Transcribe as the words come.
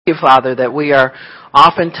You, Father, that we are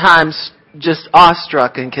oftentimes just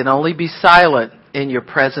awestruck and can only be silent in your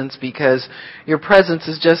presence because your presence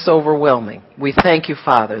is just overwhelming. We thank you,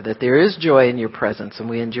 Father, that there is joy in your presence, and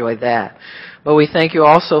we enjoy that. But we thank you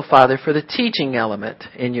also, Father, for the teaching element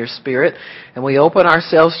in your Spirit, and we open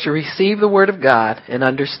ourselves to receive the Word of God and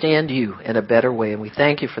understand you in a better way, and we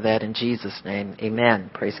thank you for that in Jesus' name. Amen.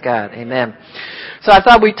 Praise God. Amen. So I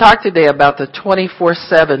thought we'd talk today about the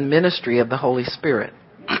 24/7 ministry of the Holy Spirit.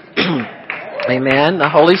 Amen. The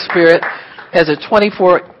Holy Spirit has a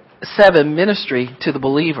 24/7 ministry to the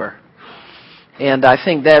believer. And I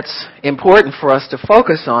think that's important for us to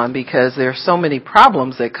focus on because there are so many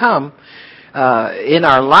problems that come in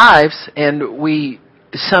our lives, and we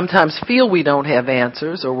sometimes feel we don't have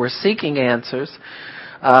answers or we're seeking answers.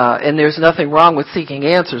 And there's nothing wrong with seeking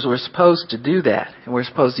answers. We're supposed to do that. And we're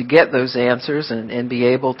supposed to get those answers and be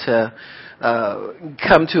able to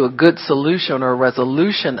come to a good solution or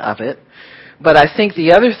resolution of it. But I think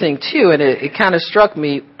the other thing too, and it kind of struck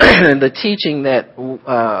me in the teaching that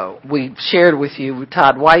we shared with you,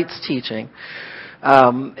 Todd White's teaching,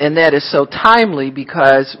 and that is so timely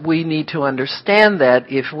because we need to understand that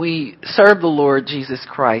if we serve the Lord Jesus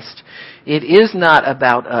Christ, it is not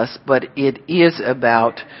about us, but it is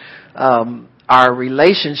about our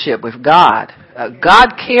relationship with God.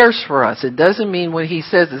 God cares for us. It doesn't mean when He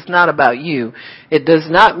says it's not about you, it does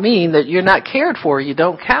not mean that you're not cared for. You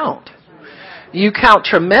don't count. You count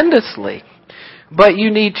tremendously. But you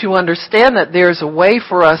need to understand that there's a way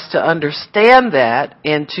for us to understand that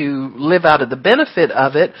and to live out of the benefit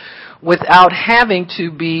of it without having to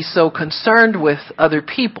be so concerned with other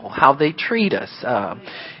people, how they treat us.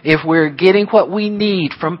 If we're getting what we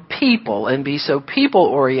need from people and be so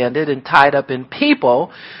people-oriented and tied up in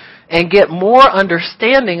people and get more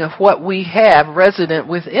understanding of what we have resident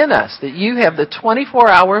within us, that you have the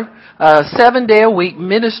 24-hour, 7-day-a-week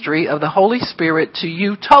ministry of the Holy Spirit to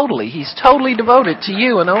you totally. He's totally devoted to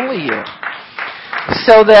you and only you.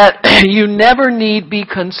 So that you never need be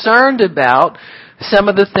concerned about some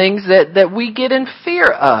of the things that we get in fear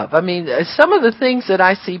of. I mean, some of the things that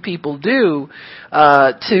I see people do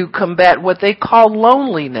to combat what they call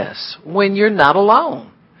loneliness when you're not alone.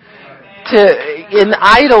 In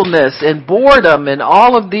idleness and boredom and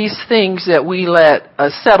all of these things that we let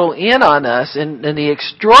settle in on us and the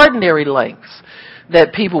extraordinary lengths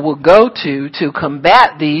that people will go to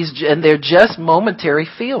combat these, and they're just momentary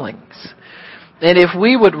feelings. And if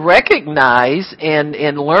we would recognize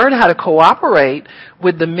and learn how to cooperate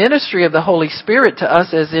with the ministry of the Holy Spirit to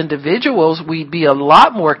us as individuals, we'd be a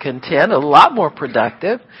lot more content, a lot more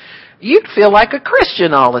productive. You'd feel like a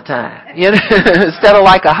Christian all the time, you know, instead of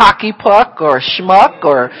like a hockey puck or a schmuck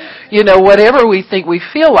or, you know, whatever we think we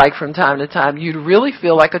feel like from time to time. You'd really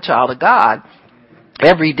feel like a child of God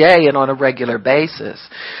every day and on a regular basis.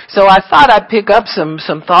 So I thought I'd pick up some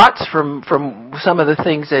thoughts from some of the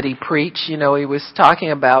things that he preached. You know, he was talking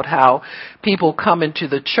about how people come into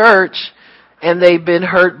the church and they've been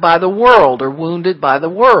hurt by the world or wounded by the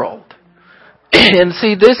world. And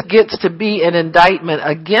see, this gets to be an indictment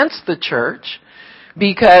against the church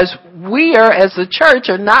because we are, as the church,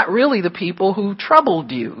 are not really the people who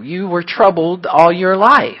troubled you. You were troubled all your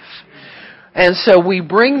life. And so we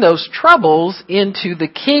bring those troubles into the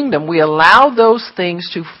kingdom. We allow those things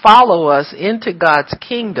to follow us into God's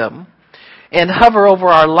kingdom and hover over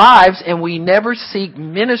our lives, and we never seek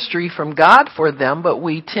ministry from God for them, but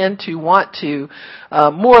we tend to want to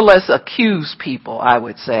more or less accuse people, I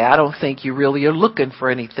would say. I don't think you really are looking for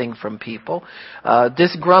anything from people.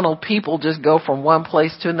 Disgruntled people just go from one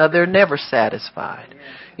place to another. They're never satisfied.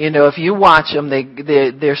 You know, if you watch them,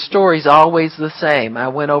 their story's always the same. I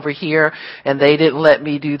went over here and they didn't let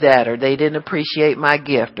me do that, or they didn't appreciate my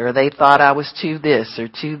gift, or they thought I was too this or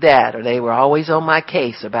too that, or they were always on my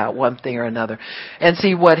case about one thing or another. And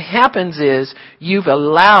see, what happens is you've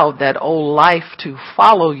allowed that old life to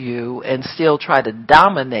follow you and still try to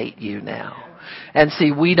dominate you now. And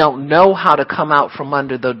see, we don't know how to come out from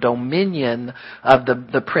under the dominion of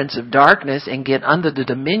the Prince of Darkness and get under the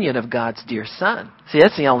dominion of God's dear Son. See,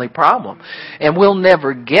 that's the only problem. And we'll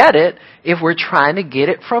never get it if we're trying to get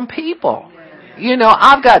it from people. You know,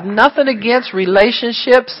 I've got nothing against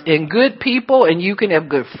relationships and good people, and you can have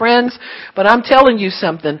good friends, but I'm telling you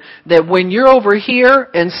something, that when you're over here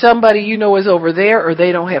and somebody you know is over there, or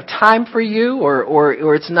they don't have time for you,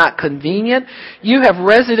 or it's not convenient, you have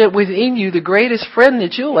resident within you the greatest friend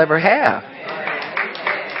that you'll ever have.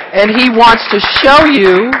 And He wants to show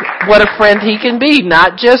you what a friend He can be,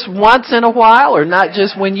 not just once in a while, or not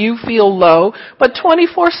just when you feel low, but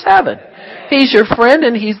 24/7. He's your friend,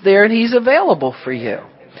 and He's there, and He's available for you.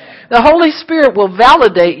 The Holy Spirit will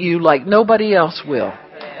validate you like nobody else will.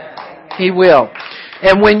 He will.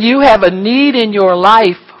 And when you have a need in your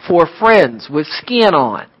life for friends with skin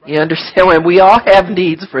on, you understand, when we all have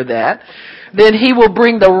needs for that, then He will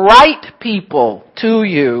bring the right people to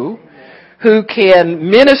you who can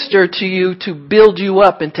minister to you to build you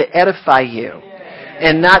up and to edify you.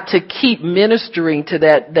 And not to keep ministering to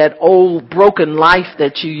that old broken life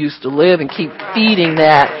that you used to live and keep feeding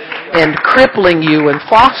that and crippling you and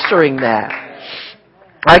fostering that.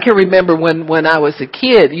 I can remember when I was a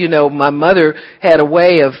kid, my mother had a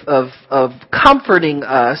way of comforting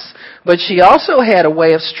us, but she also had a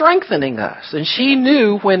way of strengthening us. And she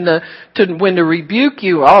knew when to rebuke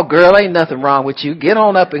you. Oh, girl, ain't nothing wrong with you. Get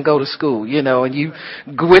on up and go to school, and you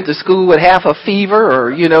went to school with half a fever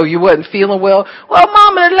or, you wasn't feeling well. Well,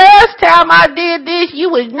 Mama, the last time I did this,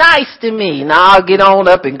 you was nice to me. Now I'll get on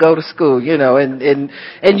up and go to school,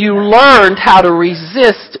 and you learned how to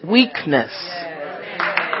resist weakness.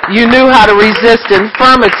 You knew how to resist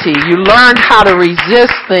infirmity. You learned how to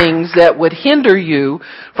resist things that would hinder you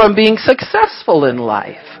from being successful in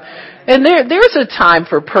life. And there's a time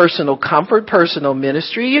for personal comfort, personal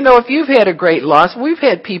ministry. If you've had a great loss, we've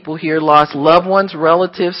had people here lost loved ones,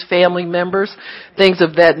 relatives, family members, things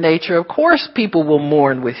of that nature. Of course, people will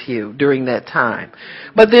mourn with you during that time.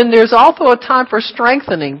 But then there's also a time for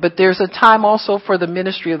strengthening, but there's a time also for the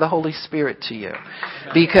ministry of the Holy Spirit to you.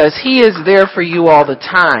 Because He is there for you all the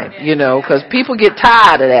time, because people get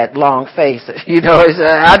tired of that long face.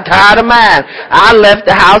 I'm tired of mine. I left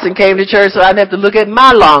the house and came to church so I didn't have to look at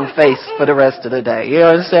my long face for the rest of the day.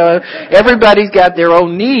 So everybody's got their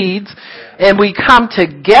own needs, and we come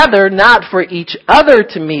together not for each other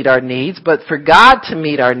to meet our needs, but for God to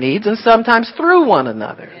meet our needs, and sometimes through one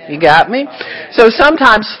another. You got me? So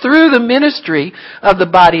sometimes through the ministry of the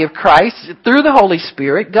body of Christ, through the Holy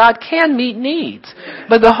Spirit, God can meet needs.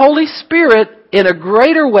 But the Holy Spirit, in a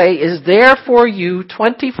greater way, is there for you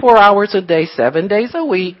 24 hours a day, 7 days a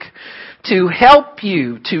week, to help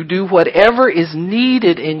you to do whatever is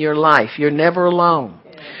needed in your life. You're never alone.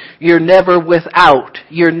 You're never without.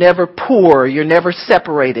 You're never poor. You're never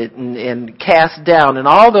separated and cast down and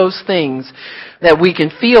all those things that we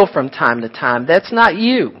can feel from time to time. That's not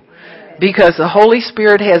you. Because the Holy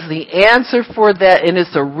Spirit has the answer for that, and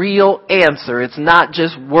it's a real answer. It's not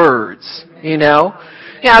just words,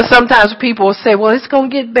 sometimes people will say, well, it's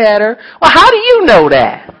going to get better. Well, how do you know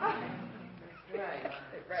that?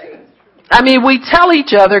 I mean, we tell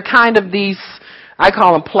each other kind of these, I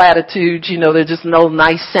call them platitudes, they're just no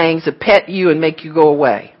nice sayings to pet you and make you go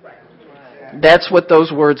away. That's what those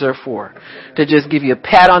words are for. To just give you a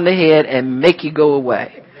pat on the head and make you go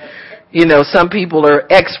away. Some people are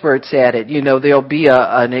experts at it. There'll be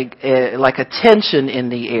like a tension in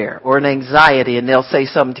the air or an anxiety, and they'll say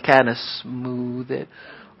something to kind of smooth it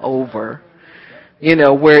over.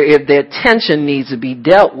 Where if that tension needs to be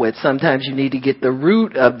dealt with, sometimes you need to get the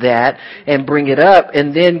root of that and bring it up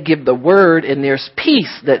and then give the word, and there's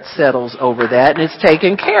peace that settles over that, and it's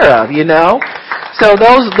taken care of, So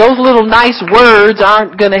those little nice words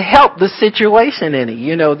aren't going to help the situation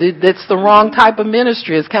any. That's the wrong type of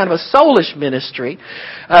ministry. It's kind of a soulish ministry.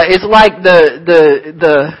 It's like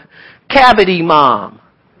the cavity mom,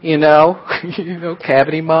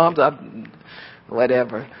 cavity moms,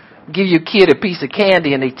 whatever. Give your kid a piece of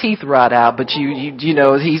candy and their teeth rot out, but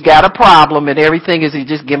he's got a problem, and everything is you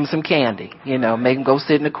just give him some candy, make him go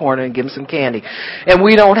sit in the corner and give him some candy. And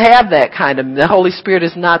we don't have that the Holy Spirit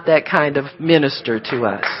is not that kind of minister to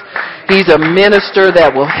us. He's a minister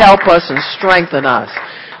that will help us and strengthen us.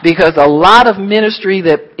 Because a lot of ministry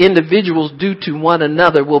that individuals do to one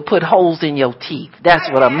another will put holes in your teeth. That's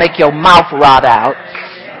what'll make your mouth rot out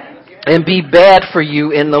and be bad for you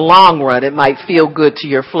in the long run. It might feel good to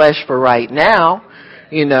your flesh for right now,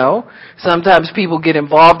 Sometimes people get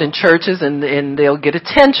involved in churches and they'll get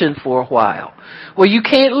attention for a while. Well, you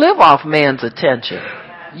can't live off man's attention.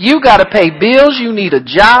 You got to pay bills. You need a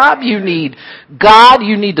job. You need God.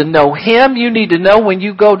 You need to know Him. You need to know when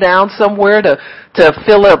you go down somewhere to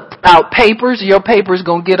fill out papers, your paper's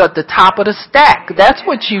going to get at the top of the stack. That's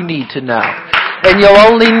what you need to know. And you'll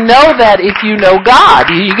only know that if you know God.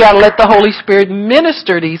 You got to let the Holy Spirit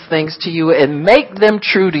minister these things to you and make them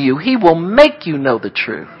true to you. He will make you know the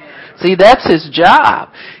truth. See, that's His job.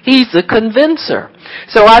 He's the convincer.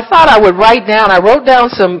 So I thought I would I wrote down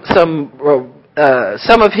some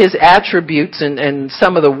of His attributes and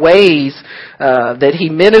some of the ways that He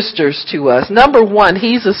ministers to us. Number one,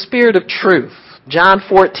 He's a spirit of truth. John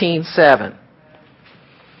 14:7.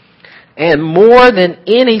 And more than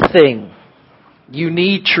anything, you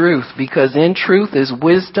need truth, because in truth is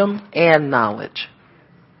wisdom and knowledge.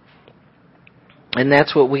 And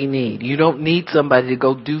that's what we need. You don't need somebody to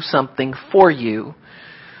go do something for you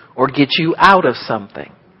or get you out of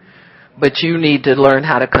something. But you need to learn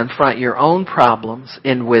how to confront your own problems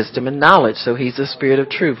in wisdom and knowledge. So he's the Spirit of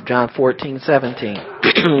truth. John 14:17.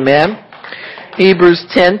 Amen. Hebrews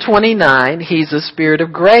 10:29. He's the Spirit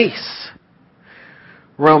of grace.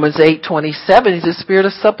 Romans 8:27. He's the Spirit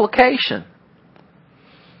of supplication.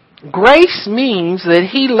 Grace means that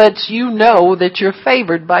he lets you know that you're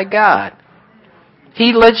favored by God.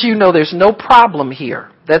 He lets you know there's no problem here.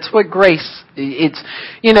 That's what grace, it's,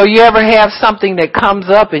 you ever have something that comes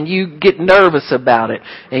up and you get nervous about it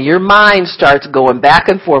and your mind starts going back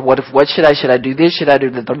and forth. What should I do this? Should I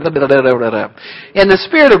do that? And the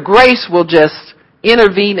Spirit of grace will just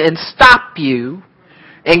intervene and stop you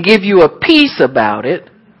and give you a peace about it.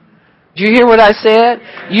 Did you hear what I said?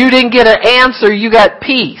 You didn't get an answer, you got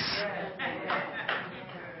peace.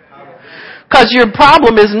 Because your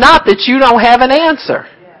problem is not that you don't have an answer.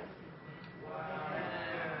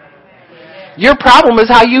 Your problem is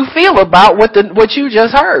how you feel about what you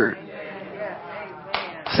just heard.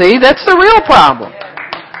 See, that's the real problem.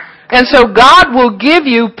 And so God will give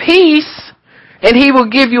you peace, and He will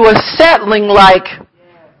give you a settling like,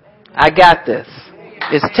 I got this.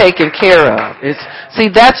 It's taken care of. See,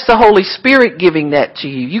 that's the Holy Spirit giving that to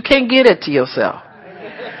you. You can't get it to yourself.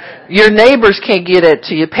 Your neighbors can't get it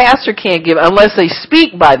to you. Pastor can't give it unless they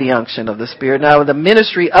speak by the unction of the Spirit. Now, the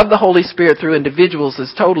ministry of the Holy Spirit through individuals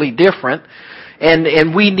is totally different.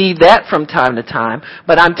 And we need that from time to time.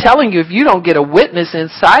 But I'm telling you, if you don't get a witness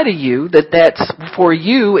inside of you that's for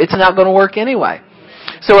you, it's not going to work anyway.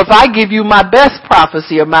 So if I give you my best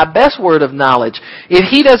prophecy or my best word of knowledge, if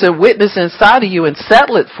He doesn't witness inside of you and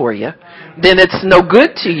settle it for you, then it's no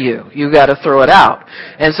good to you. You got to throw it out.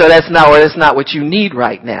 And so that's not what you need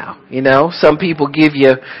right now. Some people give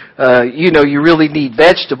you, you really need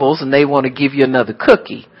vegetables and they want to give you another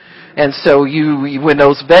cookie. And so when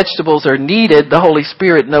those vegetables are needed, the Holy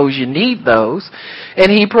Spirit knows you need those, and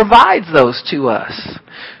He provides those to us.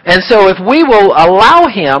 And so if we will allow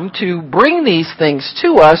Him to bring these things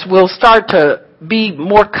to us, we'll start to be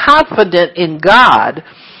more confident in God.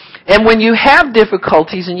 And when you have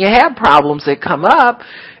difficulties and you have problems that come up,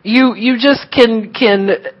 you just can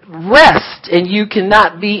rest, and you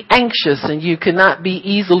cannot be anxious, and you cannot be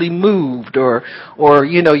easily moved, or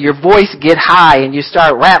your voice get high and you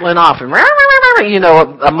start rattling off and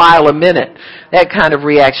a mile a minute. That kind of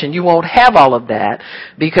reaction. You won't have all of that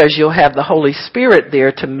because you'll have the Holy Spirit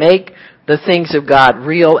there to make the things of God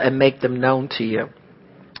real and make them known to you.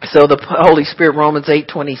 So the Holy Spirit, Romans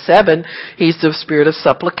 8:27, He's the Spirit of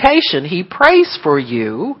supplication. He prays for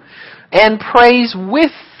you and prays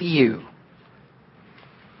with you.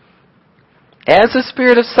 As a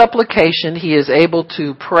Spirit of supplication, He is able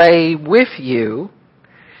to pray with you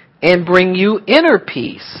and bring you inner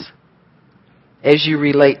peace as you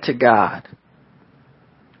relate to God.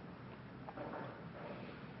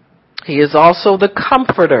 He is also the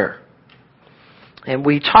comforter. And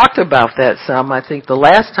we talked about that some, I think the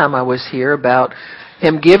last time I was here, about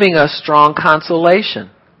Him giving us strong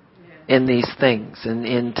consolation in these things. And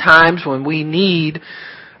in times when we need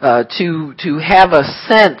to have a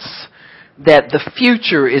sense that the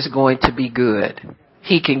future is going to be good,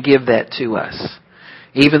 He can give that to us.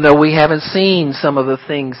 Even though we haven't seen some of the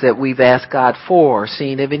things that we've asked God for,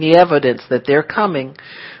 seen any evidence that they're coming,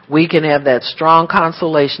 we can have that strong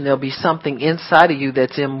consolation. There'll be something inside of you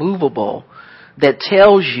that's immovable that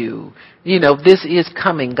tells you, this is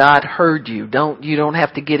coming. God heard you. You don't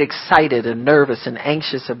have to get excited and nervous and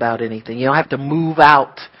anxious about anything. You don't have to move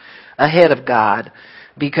out ahead of God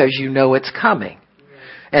because you know it's coming.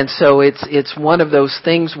 And so it's one of those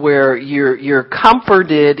things where you're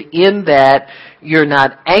comforted in that you're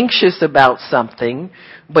not anxious about something,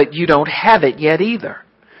 but you don't have it yet either.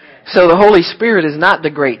 So the Holy Spirit is not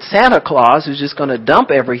the great Santa Claus who's just going to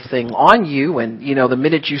dump everything on you, and the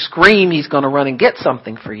minute you scream, He's going to run and get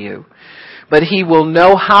something for you. But He will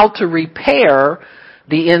know how to repair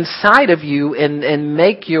the inside of you and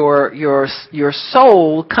make your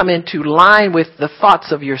soul come into line with the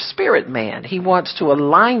thoughts of your spirit man. He wants to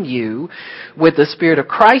align you with the Spirit of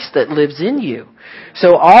Christ that lives in you.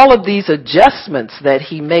 So all of these adjustments that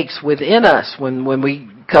He makes within us when we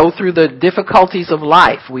go through the difficulties of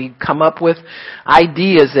life, we come up with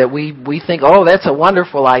ideas that we think, oh, that's a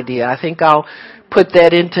wonderful idea. I think I'll put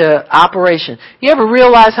that into operation. You ever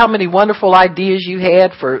realize how many wonderful ideas you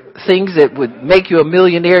had for things that would make you a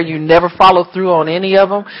millionaire and you never followed through on any of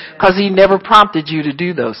them? Because He never prompted you to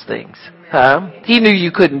do those things. He knew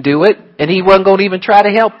you couldn't do it, and He wasn't going to even try to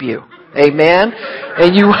help you. Amen?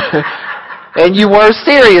 And you weren't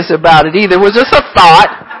serious about it either. It was just a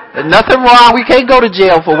thought. Nothing wrong. We can't go to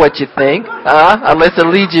jail for what you think, unless it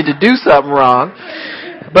leads you to do something wrong.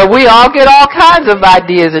 But we all get all kinds of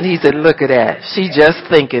ideas, and he said, look at that. She just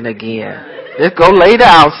thinking again. Let's go lay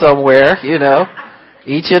down somewhere,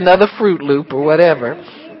 eat you another Fruit Loop or whatever.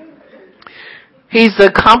 He's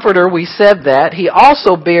the comforter, we said that. He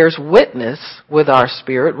also bears witness with our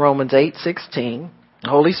spirit, Romans 8:16. The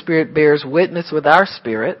Holy Spirit bears witness with our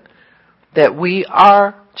spirit that we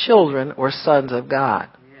are children or sons of God.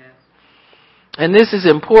 And this is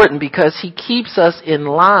important because he keeps us in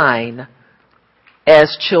line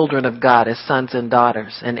as children of God, as sons and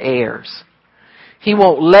daughters and heirs. He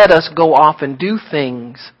won't let us go off and do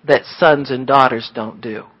things that sons and daughters don't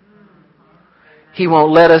do. He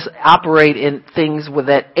won't let us operate in things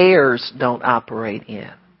that heirs don't operate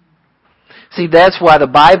in. See, that's why the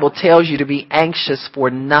Bible tells you to be anxious for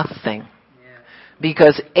nothing.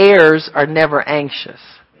 Because heirs are never anxious.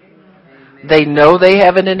 They know they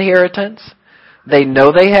have an inheritance. They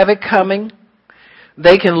know they have it coming.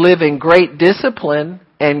 They can live in great discipline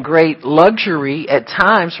and great luxury at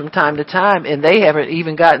times from time to time, and they haven't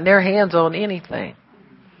even gotten their hands on anything.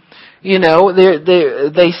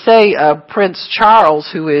 They say Prince Charles,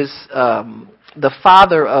 who is the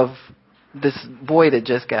father of this boy that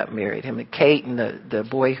just got married, him and Kate, and the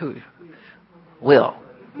boy who,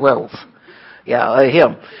 Wells,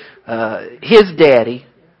 him, his daddy.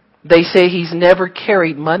 They say he's never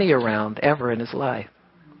carried money around ever in his life.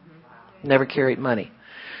 Never carried money.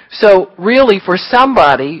 So really, for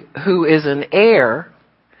somebody who is an heir,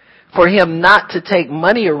 for him not to take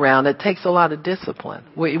money around, it takes a lot of discipline.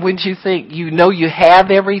 Wouldn't you think? You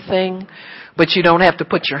have everything, but you don't have to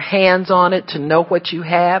put your hands on it to know what you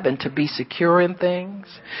have and to be secure in things.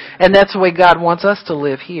 And that's the way God wants us to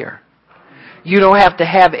live here. You don't have to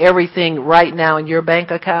have everything right now in your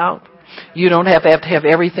bank account. You don't have to have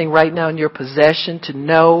everything right now in your possession to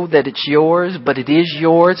know that it's yours, but it is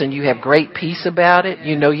yours and you have great peace about it.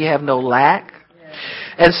 You know you have no lack.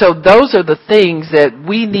 And so those are the things that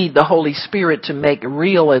we need the Holy Spirit to make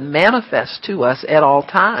real and manifest to us at all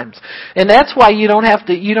times. And that's why you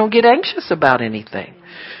don't get anxious about anything.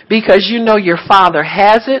 Because you know your Father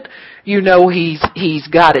has it. You know He's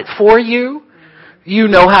got it for you. You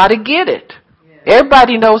know how to get it.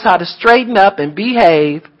 Everybody knows how to straighten up and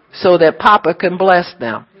behave so that Papa can bless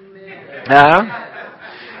them.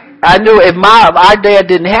 I knew our dad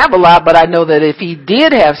didn't have a lot, but I know that if he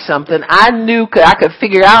did have something, I could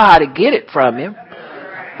figure out how to get it from him.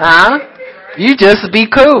 You just be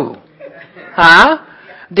cool.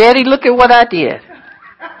 Daddy, look at what I did.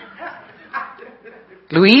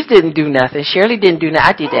 Louise didn't do nothing. Shirley didn't do nothing.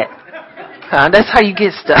 I did that. That's how you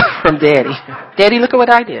get stuff from Daddy. Daddy, look at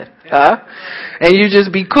what I did. And you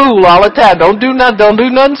just be cool all the time. Don't do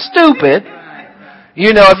nothing stupid.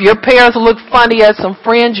 If your parents look funny at some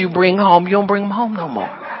friends you bring home, you don't bring them home no more.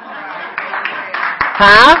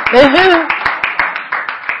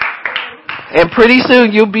 And pretty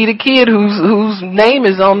soon you'll be the kid whose name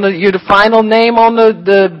is you're the final name on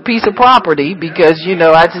the piece of property because,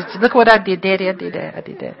 I just, look what I did, Daddy, I did that.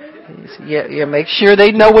 Yeah, make sure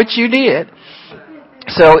they know what you did.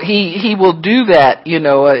 So he will do that,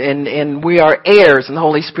 and we are heirs, and the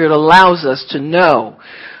Holy Spirit allows us to know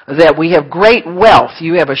that we have great wealth.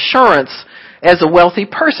 You have assurance as a wealthy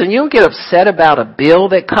person. You don't get upset about a bill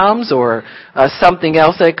that comes or something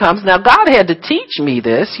else that comes. Now, God had to teach me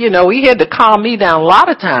this. He had to calm me down a lot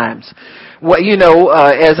of times.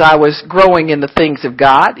 As I was growing in the things of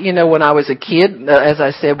God. When I was a kid, as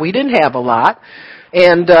I said, we didn't have a lot.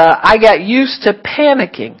 And I got used to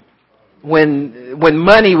panicking when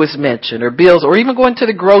money was mentioned or bills or even going to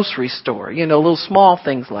the grocery store, little small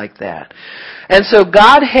things like that. And so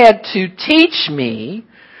God had to teach me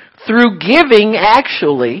through giving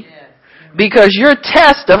actually, because your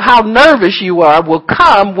test of how nervous you are will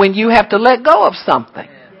come when you have to let go of something.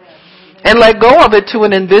 And let go of it to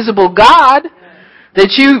an invisible God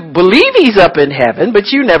that you believe He's up in heaven,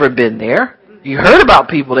 but you've never been there. You heard about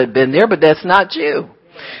people that have been there, but that's not you.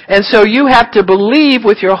 And so you have to believe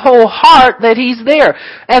with your whole heart that He's there.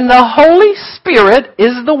 And the Holy Spirit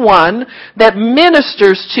is the one that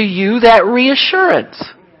ministers to you that reassurance.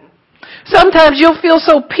 Sometimes you'll feel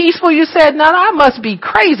so peaceful you said, now I must be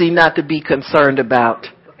crazy not to be concerned about.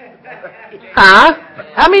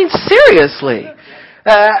 I mean, seriously.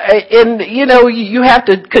 And you have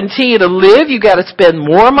to continue to live. You got to spend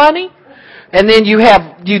more money. And then you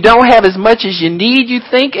don't have as much as you need, you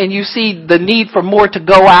think, and you see the need for more to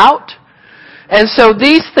go out. And so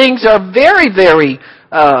these things are very, very,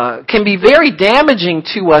 can be very damaging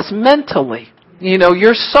to us mentally.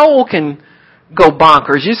 Your soul can go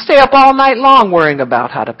bonkers. You stay up all night long worrying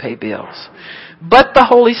about how to pay bills. but the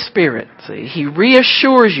Holy Spirit. See, he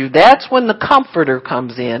reassures you. That's when the Comforter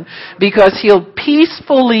comes in, because he'll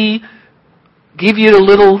peacefully give you a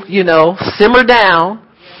little, simmer down.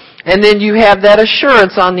 And then you have that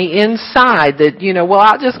assurance on the inside that, well,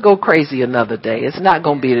 I'll just go crazy another day. It's not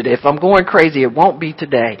going to be today. If I'm going crazy, it won't be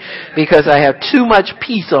today, because I have too much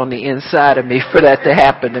peace on the inside of me for that to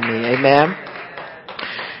happen to me. Amen.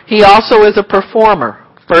 He also is a performer.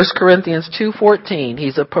 1 Corinthians 2:14.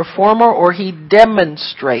 He's a performer, or he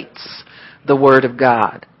demonstrates the Word of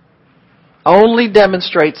God. Only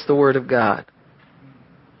demonstrates the Word of God.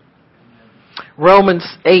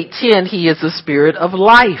 Romans 8:10, he is the Spirit of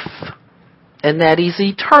life, and that is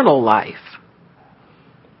eternal life.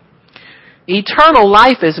 Eternal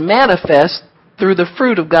life is manifest through the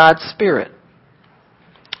fruit of God's Spirit.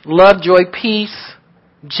 Love, joy, peace,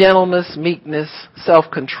 gentleness, meekness,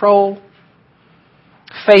 self-control,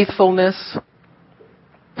 faithfulness.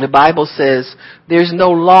 The Bible says there's no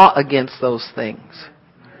law against those things.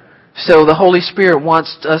 So the Holy Spirit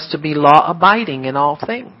wants us to be law-abiding in all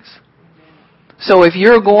things. So if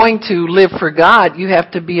you're going to live for God, you have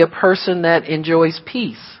to be a person that enjoys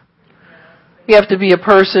peace. You have to be a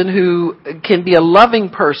person who can be a loving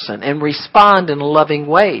person and respond in a loving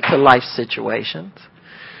way to life situations.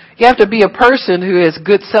 You have to be a person who has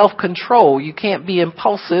good self-control. You can't be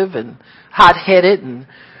impulsive and hot-headed, and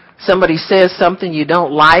somebody says something you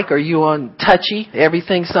don't like, or you on touchy.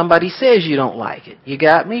 Everything somebody says you don't like it. You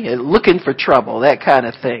got me? Looking for trouble, that kind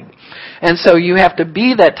of thing. And so you have to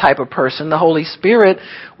be that type of person. The Holy Spirit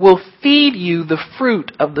will feed you the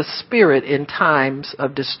fruit of the Spirit in times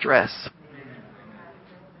of distress.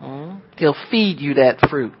 He'll feed you that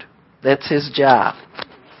fruit. That's his job.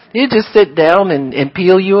 He'll just sit down and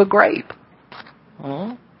peel you a grape.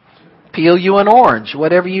 Peel you an orange,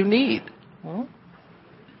 whatever you need.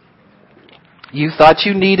 You thought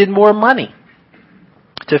you needed more money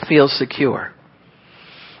to feel secure.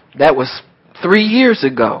 That was 3 years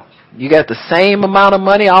ago. You got the same amount of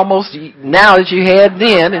money almost now as you had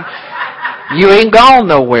then, and you ain't gone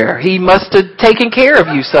nowhere. He must have taken care of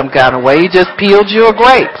you some kind of way. He just peeled you a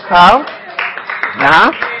grape.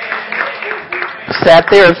 Sat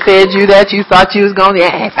there and fed you that you thought you was going to.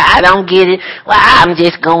 If I don't get it, well, I'm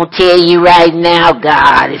just going to tell you right now,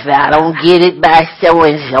 God, if I don't get it by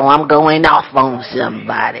so-and-so, I'm going off on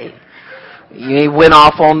somebody. You ain't went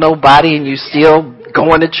off on nobody, and you still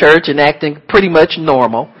going to church and acting pretty much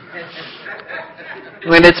normal.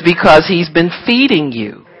 When it's because he's been feeding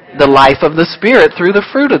you the life of the Spirit through the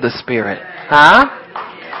fruit of the Spirit.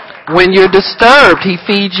 When you're disturbed, he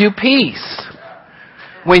feeds you peace.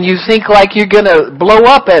 When you think like you're going to blow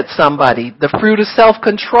up at somebody, the fruit of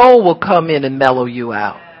self-control will come in and mellow you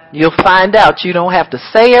out. You'll find out you don't have to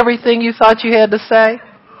say everything you thought you had to say,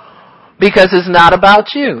 because it's not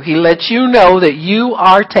about you. He lets you know that you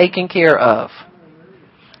are taken care of.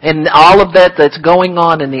 And all of that that's going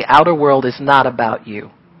on in the outer world is not about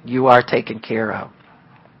you. You are taken care of.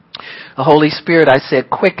 The Holy Spirit, I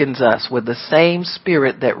said, quickens us with the same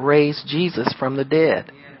Spirit that raised Jesus from the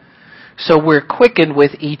dead. So we're quickened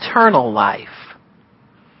with eternal life.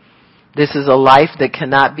 This is a life that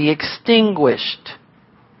cannot be extinguished.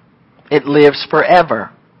 It lives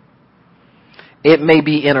forever. It may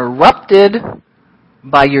be interrupted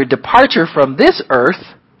by your departure from this earth,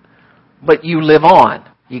 but you live on.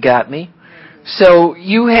 You got me? So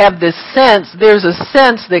you have this sense, there's a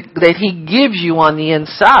sense that he gives you on the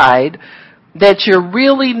inside that you're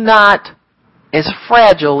really not as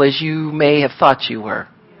fragile as you may have thought you were.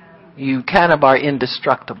 You kind of are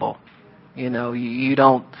indestructible. You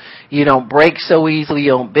don't break so easily,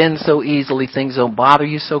 you don't bend so easily, things don't bother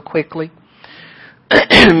you so quickly.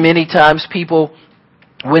 Many times people,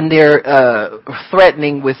 when they're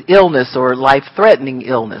threatening with illness or life-threatening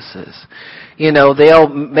illnesses, they'll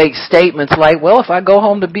make statements like, well, if I go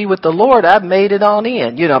home to be with the Lord, I've made it on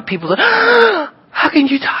in. People say, how can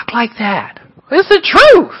you talk like that? It's the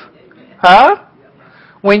truth.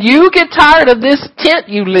 When you get tired of this tent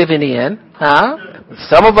you living in,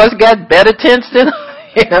 some of us got better tents than,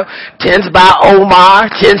 tents by Omar,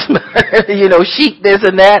 tents, chic this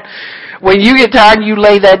and that. When you get tired and you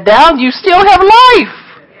lay that down, you still have life.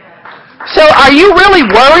 So are you really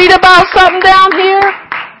worried about something down here?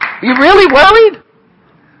 You really worried?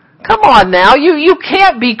 Come on now. You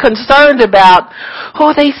can't be concerned about,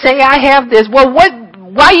 they say I have this. Well,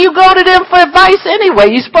 why you go to them for advice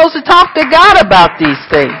anyway? You're supposed to talk to God about these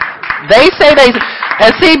things. They say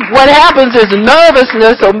and see, what happens is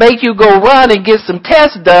nervousness will make you go run and get some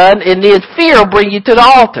tests done, and then fear will bring you to the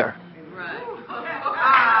altar.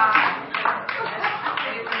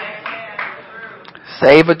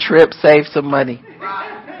 Save a trip, save some money.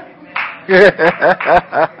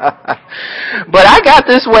 But I got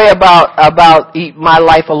this way about my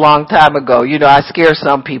life a long time ago. You know, I scare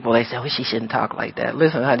some people. They say, "Oh, she shouldn't talk like that."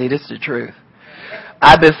 Listen, honey, this is the truth.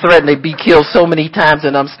 I've been threatened to be killed so many times,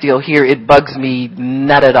 and I'm still here. It bugs me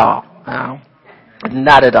not at all. No,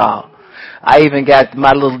 not at all. I even got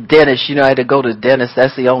my little dentist. You know, I had to go to the dentist.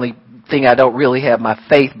 That's the only thing I don't really have my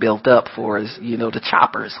faith built up for is, you know, the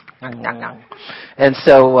choppers. And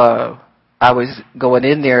so I was going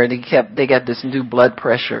in there, and they got this new blood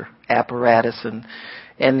pressure apparatus, and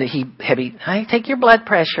I take your blood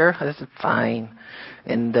pressure. I said, fine.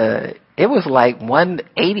 And it was like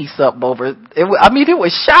 180 something over. It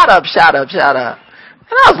was shot up. And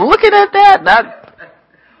I was looking at that, and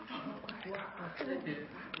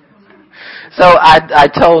so I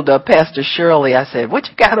told Pastor Shirley, I said, "What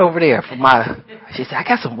you got over there for my?" She said, "I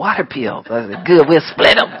got some water pills." I said, "Good, we'll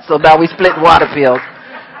split them." So now we split water pills.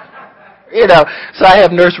 You know, so I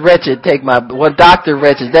have Nurse Wretched take Dr.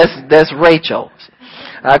 Wretched. That's Rachel.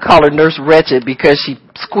 I call her Nurse Wretched because she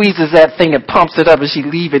squeezes that thing and pumps it up, and she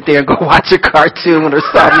leave it there and go watch a cartoon or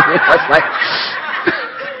something. I was like,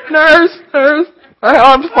 Nurse, my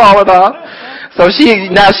arm's falling off. So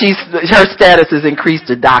her status is increased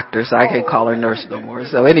to doctor, so I can't call her nurse no more.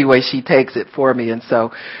 So anyway, she takes it for me, and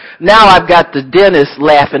so now I've got the dentist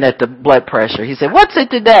laughing at the blood pressure. He said, "What's it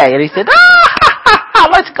today?" And he said,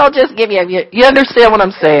 let's go just give you. You understand what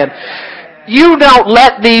I'm saying? You don't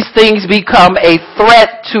let these things become a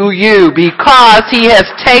threat to you because he has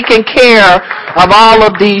taken care of all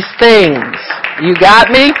of these things. You got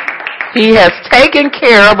me? He has taken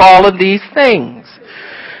care of all of these things.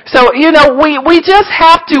 So, you know, we just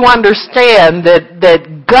have to understand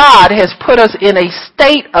that God has put us in a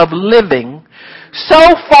state of living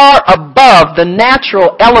so far above the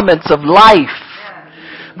natural elements of life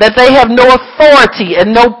that they have no authority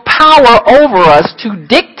and no power over us to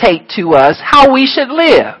dictate to us how we should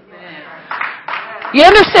live. You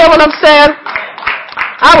understand what I'm saying?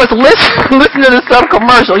 I was listening to some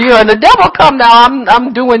commercial, you know, and the devil come now.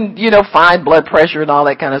 I'm doing, you know, fine blood pressure and all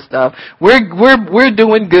that kind of stuff. We're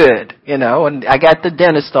doing good, you know, and I got the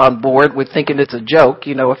dentist on board with thinking it's a joke,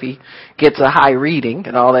 you know, if he gets a high reading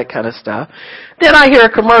and all that kind of stuff. Then I hear a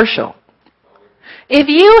commercial. If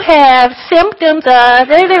you have symptoms of,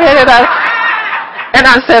 and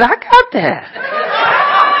I said, I got that.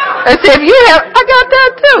 I said, I got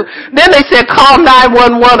that too. Then they said, call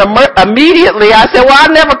 911 immediately. I said, well, I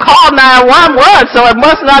never called 911, so it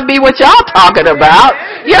must not be what y'all talking about.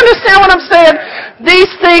 You understand what I'm saying?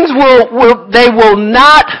 These things will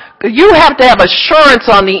not, you have to have assurance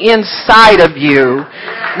on the inside of you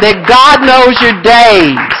that God knows your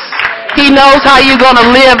days. He knows how you're going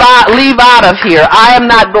to leave out of here. I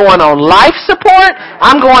am not going on life support.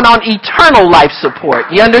 I'm going on eternal life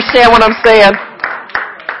support. You understand what I'm saying?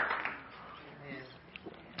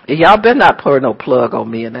 Y'all better not pour no plug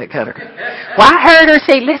on me and that kind of. Well, I heard her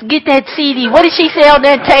say, "Let's get that CD." What did she say on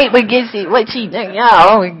that tape? Y'all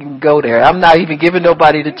don't even go there. I'm not even giving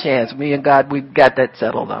nobody the chance. Me and God, we've got that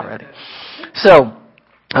settled already. So,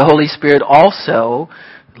 the Holy Spirit also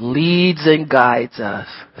leads and guides us.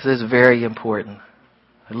 This is very important.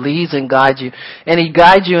 He leads and guides you, and He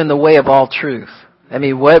guides you in the way of all truth. I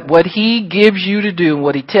mean, what He gives you to do,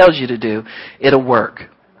 what He tells you to do, it'll work.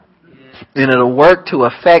 And it'll work to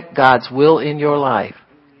affect God's will in your life.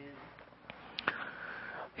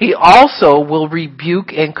 He also will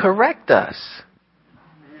rebuke and correct us.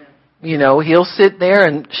 You know, He'll sit there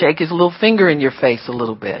and shake His little finger in your face a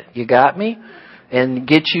little bit. You got me? And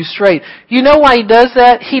get you straight. You know why He does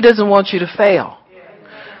that? He doesn't want you to fail.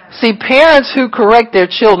 See, parents who correct their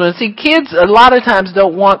children, kids a lot of times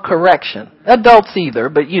don't want correction. Adults either,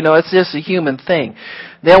 but you know, it's just a human thing.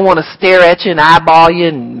 They'll want to stare at you and eyeball you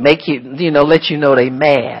and make you, let you know they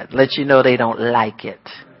mad, let you know they don't like it.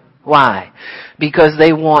 Why? Because they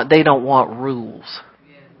don't want rules.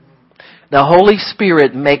 The Holy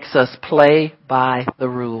Spirit makes us play by the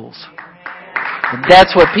rules. And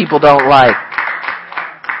that's what people don't like.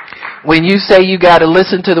 When you say you got to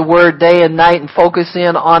listen to the Word day and night and focus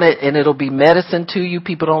in on it and it'll be medicine to you,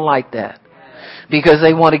 people don't like that. Because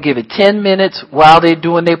they want to give it 10 minutes while they're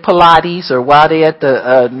doing their Pilates or while they're at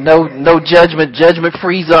the no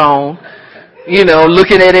judgment-free zone,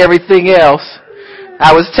 looking at everything else.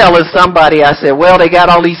 I was telling somebody, I said, well, they got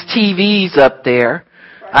all these TVs up there.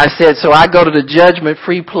 I said, so I go to the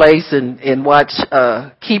judgment-free place and watch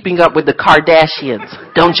Keeping Up with the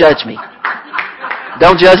Kardashians. Don't judge me.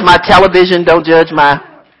 Don't judge my television. Don't judge my,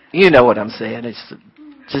 you know what I'm saying. It's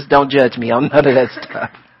just don't judge me on none of that stuff.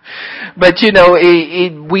 But,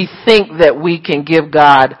 we think that we can give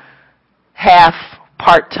God half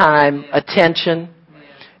part-time attention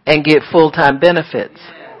and get full-time benefits.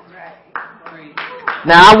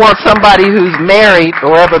 Now, I want somebody who's married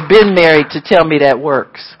or ever been married to tell me that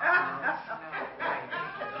works.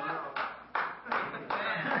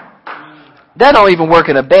 That don't even work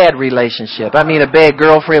in a bad relationship. I mean a bad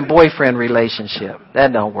girlfriend-boyfriend relationship.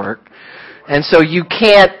 That don't work. And so you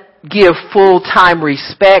can't give full-time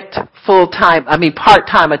respect,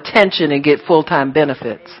 part-time attention and get full-time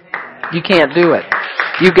benefits. You can't do it.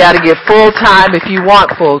 You got to get full-time if you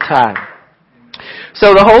want full-time.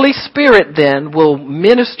 So the Holy Spirit then will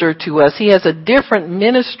minister to us. He has a different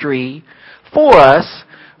ministry for us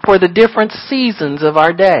for the different seasons of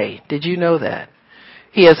our day. Did you know that?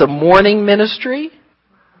 He has a morning ministry.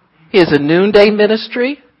 He has a noonday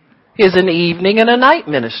ministry. He has an evening and a night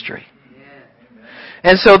ministry.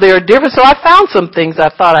 And so there are different, so I found some things I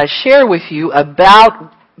thought I'd share with you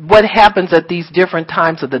about what happens at these different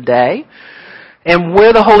times of the day and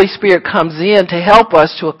where the Holy Spirit comes in to help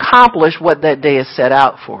us to accomplish what that day is set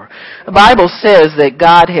out for. The Bible says that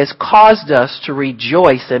God has caused us to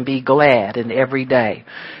rejoice and be glad in every day.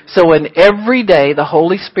 So in every day, the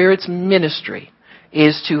Holy Spirit's ministry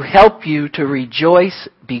is to help you to rejoice,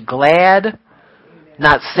 be glad,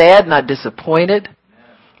 not sad, not disappointed,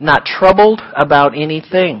 not troubled about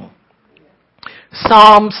anything.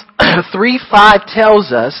 Psalms 3:5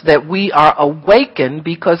 tells us that we are awakened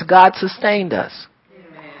because God sustained us.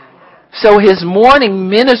 So his morning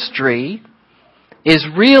ministry is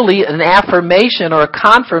really an affirmation or a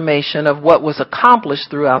confirmation of what was accomplished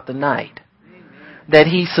throughout the night. That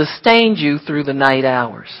he sustained you through the night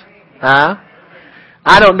hours. Huh?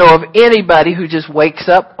 I don't know of anybody who just wakes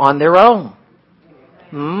up on their own.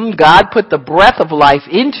 God put the breath of life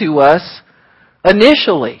into us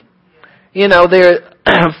initially. You know,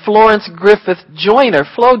 Florence Griffith Joyner,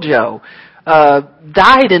 FloJo,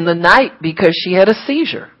 died in the night because she had a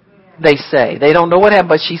seizure, they say. They don't know what happened,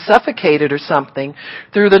 but she suffocated or something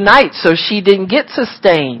through the night, so she didn't get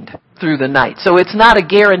sustained through the night. So it's not a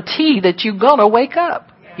guarantee that you're going to wake up.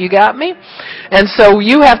 You got me? And so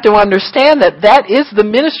you have to understand that that is the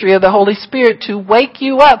ministry of the Holy Spirit, to wake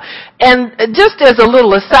you up. And just as a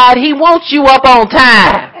little aside, he wants you up on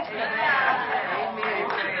time.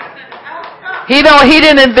 He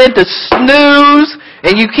didn't invent the snooze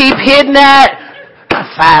and you keep hitting that.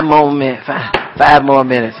 5 more minutes. 5 more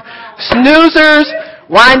minutes. Snoozers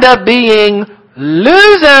wind up being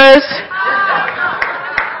losers.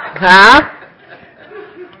 Huh?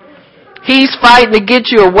 He's fighting to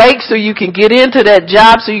get you awake so you can get into that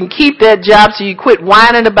job, so you can keep that job, so you quit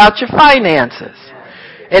whining about your finances.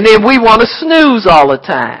 And then we want to snooze all the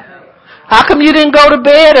time. How come you didn't go to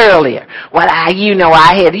bed earlier? Well,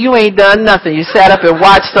 you ain't done nothing. You sat up and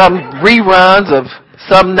watched some reruns of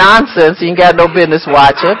some nonsense you ain't got no business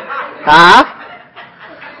watching. Huh?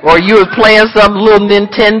 Or you was playing some little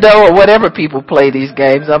Nintendo or whatever people play these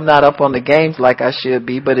games. I'm not up on the games like I should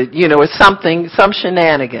be, but it's some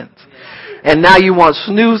shenanigans. And now you want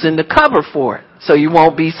snoozing to cover for it, so you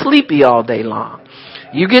won't be sleepy all day long.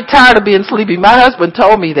 You get tired of being sleepy. My husband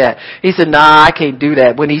told me that. He said, nah, I can't do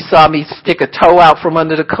that. When he saw me stick a toe out from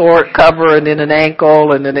under the cover and then an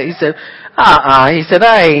ankle, and then he said, He said,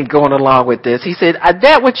 I ain't going along with this. He said,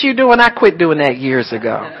 that what you doing? I quit doing that years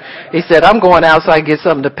ago. He said, I'm going out so I can get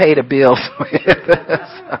something to pay the bills with.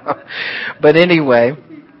 But anyway,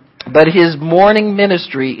 his morning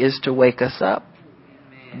ministry is to wake us up.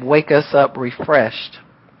 Wake us up refreshed.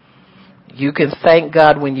 You can thank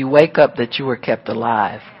God when you wake up that you were kept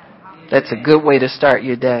alive. That's a good way to start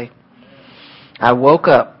your day. I woke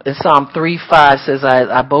up. In Psalm 3:5 says,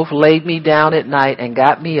 I both laid me down at night and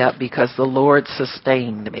got me up because the Lord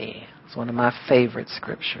sustained me. It's one of my favorite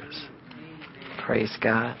scriptures. Praise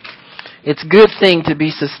God. It's a good thing to be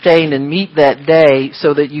sustained and meet that day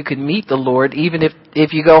so that you can meet the Lord, even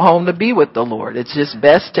if you go home to be with the Lord. It's just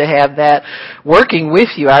best to have that working with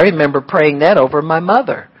you. I remember praying that over my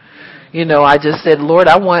mother. I just said, Lord,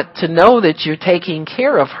 I want to know that you're taking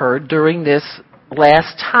care of her during this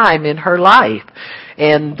last time in her life.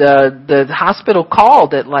 And the hospital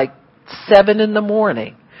called at like 7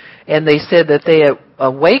 a.m. and they said that they had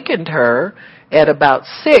awakened her at about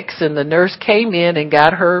 6, and the nurse came in and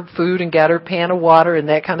got her food and got her pan of water and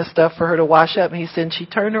that kind of stuff for her to wash up. And he said she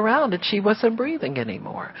turned around and she wasn't breathing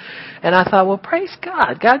anymore. And I thought, well, praise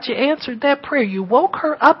God. God, you answered that prayer. You woke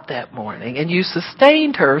her up that morning and you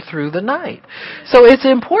sustained her through the night. So it's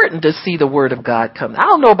important to see the Word of God come. I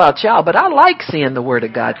don't know about y'all, but I like seeing the Word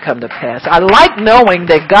of God come to pass. I like knowing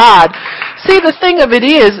that God, see, the thing of it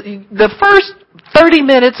is, the first 30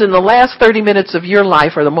 minutes and the last 30 minutes of your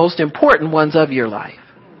life are the most important ones of your life.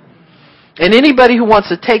 And anybody who wants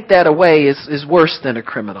to take that away is worse than a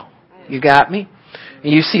criminal. You got me?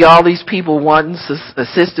 And you see all these people wanting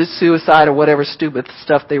assisted suicide or whatever stupid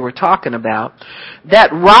stuff they were talking about.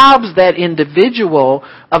 That robs that individual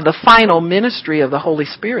of the final ministry of the Holy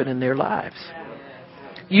Spirit in their lives.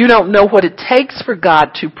 You don't know what it takes for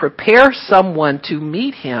God to prepare someone to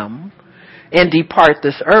meet Him and depart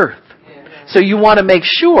this earth. So you want to make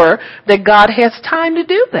sure that God has time to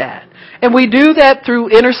do that. And we do that through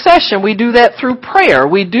intercession. We do that through prayer.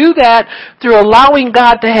 We do that through allowing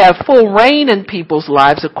God to have full reign in people's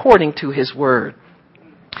lives according to His Word.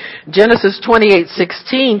 Genesis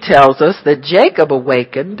 28:16 tells us that Jacob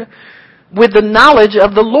awakened with the knowledge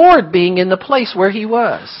of the Lord being in the place where he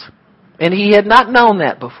was. And he had not known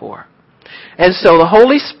that before. And so the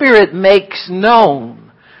Holy Spirit makes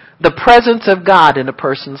known the presence of God in a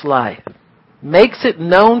person's life. Makes it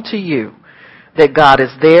known to you that God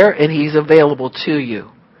is there and He's available to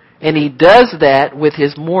you. And He does that with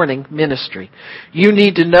His morning ministry. You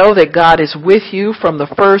need to know that God is with you from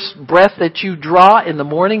the first breath that you draw in the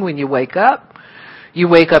morning when you wake up. You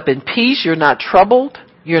wake up in peace. You're not troubled.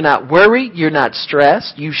 You're not worried. You're not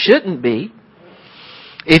stressed. You shouldn't be.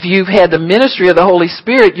 If you've had the ministry of the Holy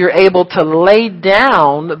Spirit, you're able to lay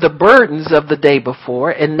down the burdens of the day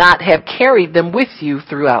before and not have carried them with you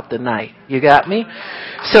throughout the night. You got me?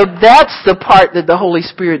 So that's the part that the Holy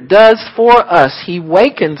Spirit does for us. He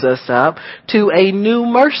wakens us up to a new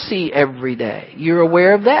mercy every day. You're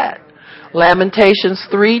aware of that. Lamentations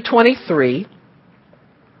 3:23.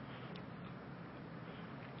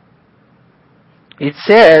 It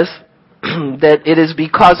says that it is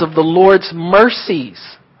because of the Lord's mercies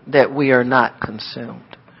that we are not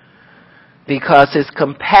consumed. Because His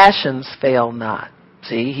compassions fail not.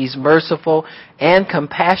 See, He's merciful and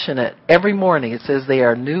compassionate every morning. It says they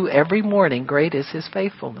are new every morning. Great is His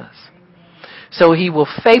faithfulness. So He will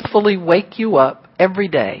faithfully wake you up every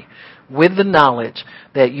day with the knowledge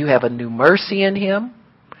that you have a new mercy in Him.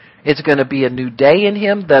 It's going to be a new day in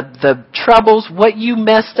Him. The troubles, what you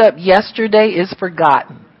messed up yesterday is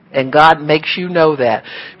forgotten. And God makes you know that.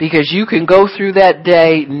 Because you can go through that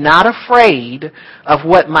day not afraid of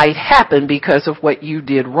what might happen because of what you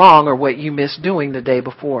did wrong or what you missed doing the day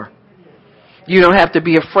before. You don't have to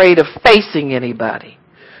be afraid of facing anybody,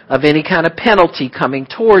 of any kind of penalty coming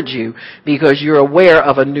towards you, because you're aware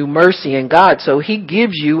of a new mercy in God. So He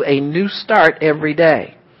gives you a new start every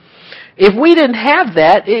day. If we didn't have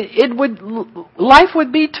that, life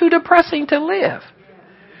would be too depressing to live.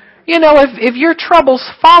 You know, if your troubles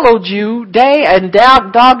followed you day and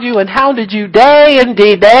dogged you and hounded you day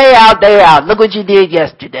out. Look what you did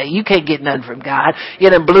yesterday. You can't get nothing from God.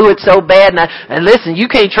 You done blew it so bad. And listen, you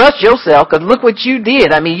can't trust yourself because look what you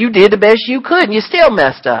did. I mean, you did the best you could and you still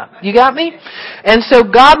messed up. You got me? And so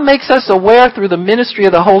God makes us aware through the ministry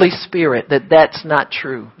of the Holy Spirit that that's not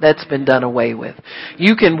true. That's been done away with.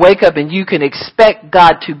 You can wake up and you can expect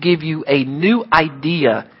God to give you a new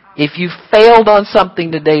idea. If you failed on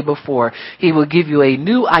something the day before, He will give you a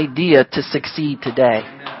new idea to succeed today.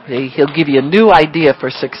 He'll give you a new idea for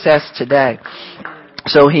success today.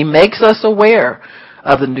 So He makes us aware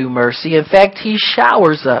of the new mercy. In fact, He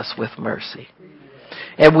showers us with mercy.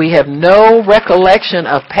 And we have no recollection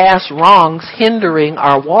of past wrongs hindering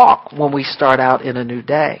our walk when we start out in a new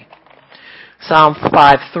day. Psalm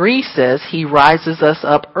 5:3 says He rises us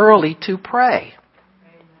up early to pray.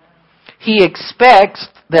 He expects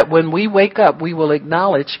that when we wake up, we will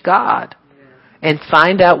acknowledge God and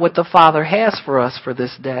find out what the Father has for us for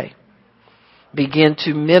this day. Begin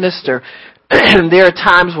to minister. There are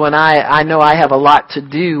times when I know I have a lot to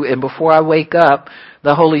do, and before I wake up,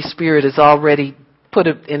 the Holy Spirit has already put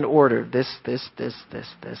it in order. This,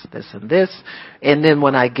 and this. And then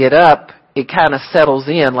when I get up, it kind of settles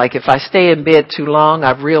in. Like if I stay in bed too long,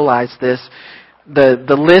 I've realized this.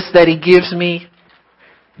 The list that He gives me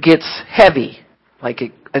gets heavy. Like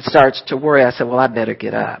it starts to worry. I said, well, I better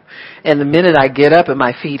get up. And the minute I get up and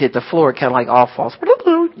my feet hit the floor, it kind of like all falls.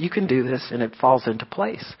 You can do this, and it falls into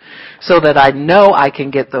place. So that I know I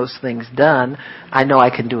can get those things done. I know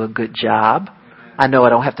I can do a good job. I know I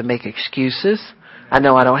don't have to make excuses. I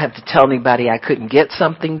know I don't have to tell anybody I couldn't get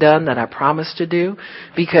something done that I promised to do,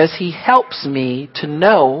 because He helps me to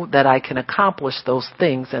know that I can accomplish those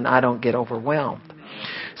things and I don't get overwhelmed.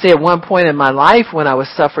 See, at one point in my life when I was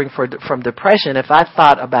suffering from depression, if I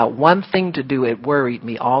thought about one thing to do, it worried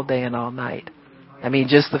me all day and all night. I mean,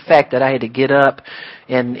 just the fact that I had to get up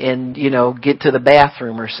and get to the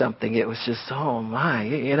bathroom or something, it was just, oh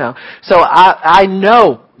my, So I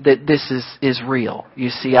know that this is real. You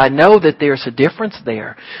see, I know that there's a difference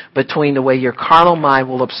there between the way your carnal mind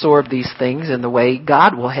will absorb these things and the way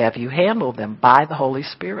God will have you handle them by the Holy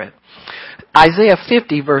Spirit. Isaiah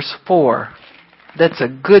 50 verse 4. That's a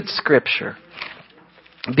good scripture.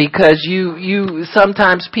 Because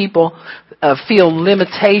sometimes people feel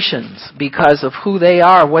limitations because of who they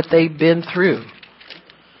are, what they've been through.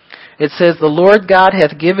 It says, the Lord God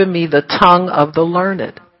hath given me the tongue of the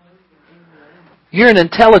learned. You're an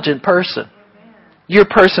intelligent person. You're a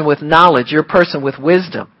person with knowledge. You're a person with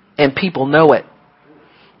wisdom. And people know it.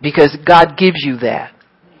 Because God gives you that.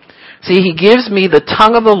 See, He gives me the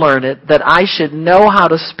tongue of the learned that I should know how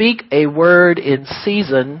to speak a word in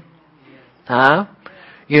season.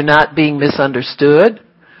 You're not being misunderstood.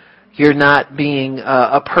 You're not being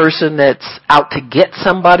a person that's out to get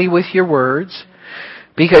somebody with your words.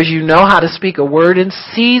 Because you know how to speak a word in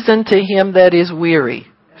season to him that is weary.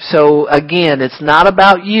 So again, it's not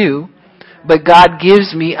about you, but God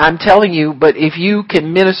gives me, I'm telling you, but if you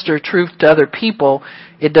can minister truth to other people,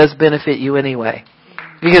 it does benefit you anyway.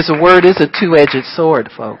 Because the word is a two-edged sword,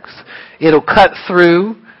 folks. It'll cut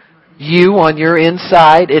through you on your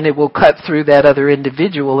inside, and it will cut through that other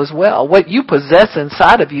individual as well. What you possess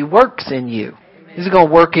inside of you works in you. It's going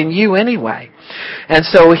to work in you anyway. And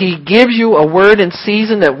so He gives you a word in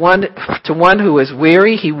season to one who is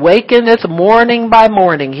weary. He wakeneth morning by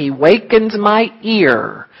morning. He wakens my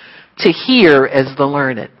ear to hear as the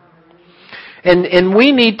learned. And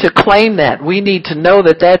we need to claim that. We need to know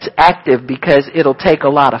that that's active, because it'll take a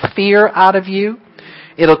lot of fear out of you.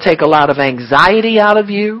 It'll take a lot of anxiety out of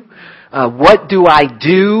you. What do I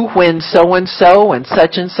do when so-and-so and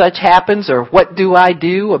such happens? Or what do I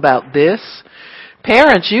do about this?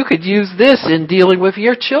 Parents, you could use this in dealing with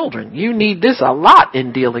your children. You need this a lot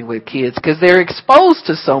in dealing with kids, because they're exposed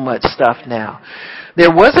to so much stuff now.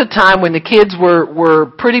 There was a time when the kids were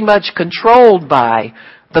pretty much controlled by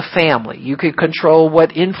the family. You could control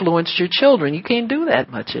what influenced your children. You can't do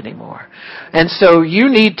that much anymore. And so you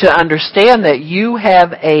need to understand that you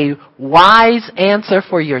have a wise answer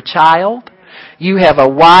for your child. You have a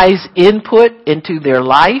wise input into their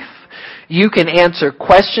life. You can answer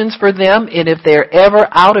questions for them, and if they're ever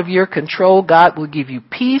out of your control, God will give you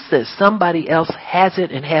peace that somebody else has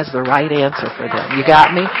it and has the right answer for them. You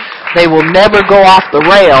got me? They will never go off the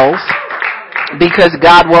rails, because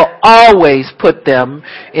God will always put them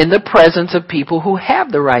in the presence of people who have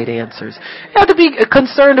the right answers. You have to be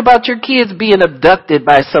concerned about your kids being abducted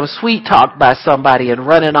by some sweet talk by somebody and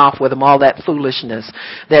running off with them, all that foolishness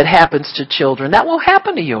that happens to children. That won't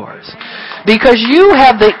happen to yours. Because you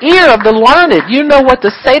have the ear of the learned. You know what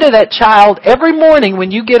to say to that child every morning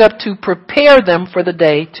when you get up to prepare them for the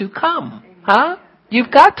day to come.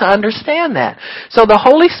 You've got to understand that. So the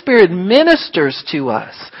Holy Spirit ministers to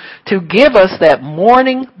us to give us that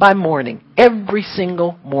morning by morning, every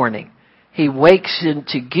single morning. He wakes in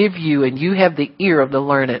to give you, and you have the ear of the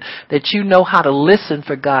learned, that you know how to listen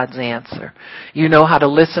for God's answer. You know how to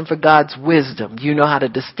listen for God's wisdom. You know how to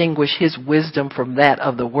distinguish His wisdom from that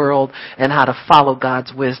of the world, and how to follow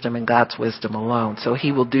God's wisdom and God's wisdom alone. So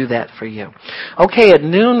He will do that for you. Okay, at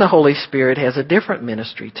noon the Holy Spirit has a different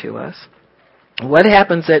ministry to us. What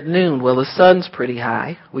happens at noon? Well, the sun's pretty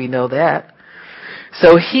high. We know that.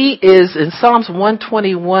 So He is, in Psalms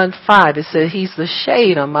 121:5, it says He's the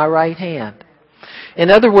shade on my right hand. In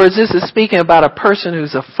other words, this is speaking about a person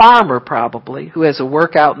who's a farmer probably, who has to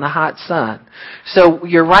work out in the hot sun. So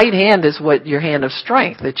your right hand is what your hand of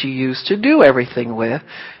strength that you use to do everything with.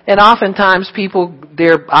 And oftentimes people,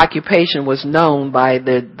 their occupation was known by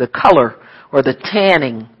the color or the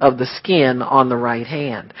tanning of the skin on the right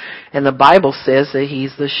hand. And the Bible says that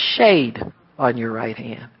He's the shade on your right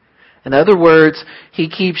hand. In other words, He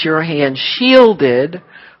keeps your hand shielded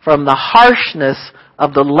from the harshness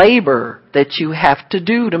of the labor that you have to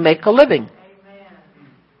do to make a living. Amen.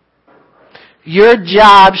 Your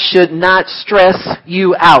job should not stress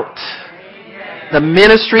you out. Amen. The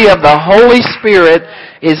ministry of the Holy Spirit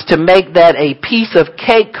is to make that a piece of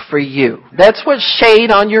cake for you. That's what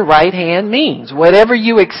shade on your right hand means. Whatever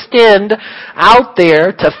you extend out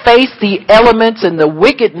there to face the elements and the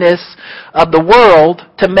wickedness of the world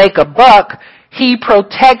to make a buck, He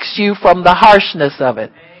protects you from the harshness of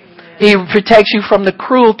it. He protects you from the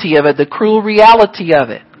cruelty of it, the cruel reality of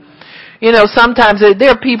it. You know, sometimes there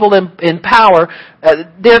are people in power,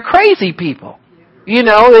 they're crazy people. You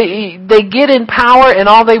know, they get in power and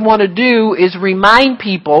all they want to do is remind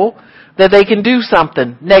people that they can do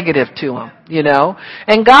something negative to them, you know.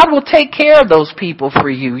 And God will take care of those people for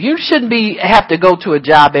you. You shouldn't have to go to a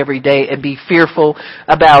job every day and be fearful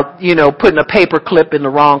about, you know, putting a paper clip in the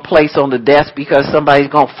wrong place on the desk because somebody's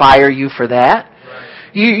going to fire you for that.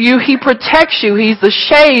 He protects you. He's the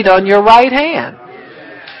shade on your right hand.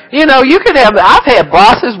 You know, I've had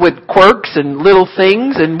bosses with quirks and little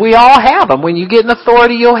things, and we all have them. When you get in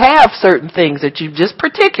authority, you'll have certain things that you're just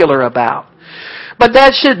particular about. But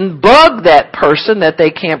that shouldn't bug that person that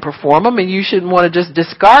they can't perform them, and you shouldn't want to just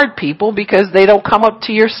discard people because they don't come up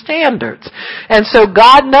to your standards. And so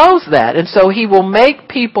God knows that, and so He will make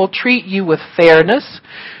people treat you with fairness.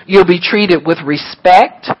 You'll be treated with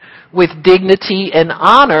respect, with dignity and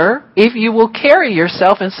honor if you will carry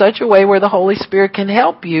yourself in such a way where the Holy Spirit can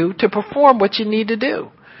help you to perform what you need to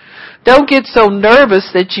do. Don't get so nervous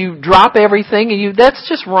that you drop everything and that's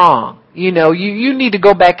just wrong. You know, you need to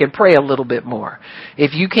go back and pray a little bit more.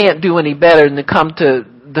 If you can't do any better than to come to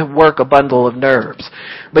the work a bundle of nerves.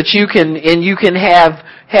 But you can have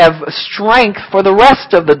strength for the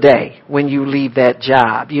rest of the day when you leave that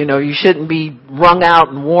job. You know, you shouldn't be wrung out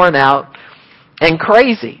and worn out and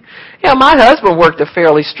crazy. You know, my husband worked a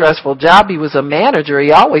fairly stressful job. He was a manager.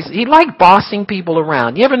 He liked bossing people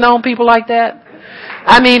around. You ever known people like that?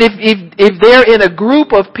 I mean, if they're in a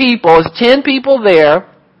group of people, there's 10 people there,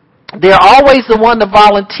 they're always the one to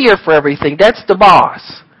volunteer for everything. That's the boss.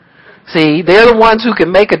 See, they're the ones who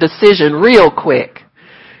can make a decision real quick.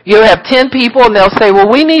 You'll have 10 people and they'll say, well,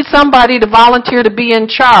 we need somebody to volunteer to be in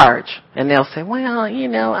charge. And they'll say, well, you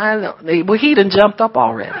know, he done jumped up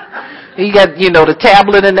already. He got, you know, the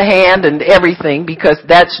tablet in the hand and everything because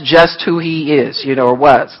that's just who he is, you know, or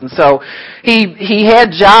was. And so he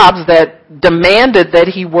had jobs that demanded that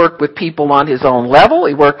he work with people on his own level.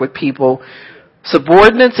 He worked with people,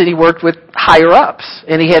 subordinates, and he worked with higher ups.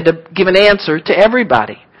 And he had to give an answer to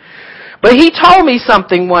everybody. But he told me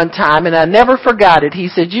something one time, and I never forgot it. He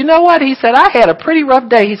said, you know what? He said, I had a pretty rough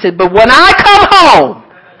day. He said, but when I come home,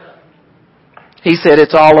 he said,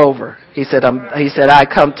 it's all over. He said, I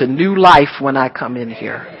come to new life when I come in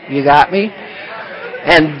here. You got me?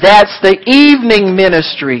 And that's the evening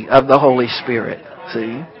ministry of the Holy Spirit.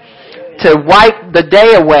 See? To wipe the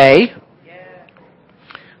day away.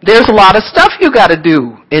 There's a lot of stuff you got to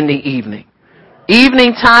do in the evening.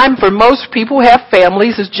 Evening time for most people who have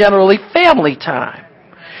families is generally family time.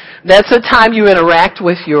 That's a time you interact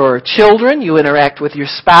with your children, you interact with your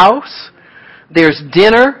spouse. There's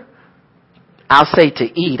dinner. I'll say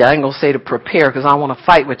to eat. I ain't going to say to prepare because I want to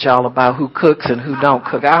fight with y'all about who cooks and who don't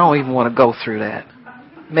cook. I don't even want to go through that.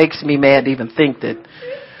 It makes me mad to even think that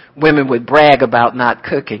women would brag about not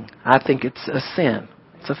cooking. I think it's a sin.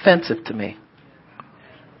 It's offensive to me.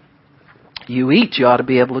 You eat, you ought to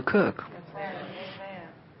be able to cook.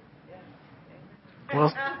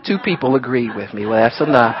 Well, 2 people agreed with me. Well, that's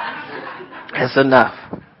enough. That's enough.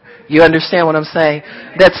 You understand what I'm saying?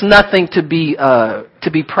 That's nothing to be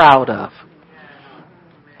proud of.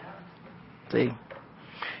 See?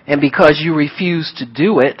 And because you refuse to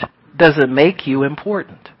do it doesn't make you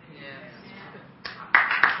important.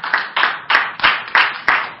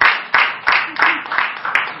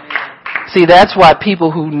 See, that's why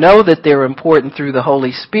people who know that they're important through the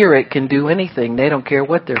Holy Spirit can do anything. They don't care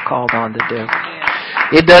what they're called on to do.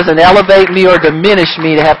 It doesn't elevate me or diminish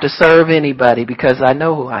me to have to serve anybody because I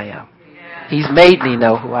know who I am. He's made me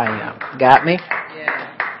know who I am. Got me?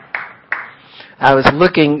 I was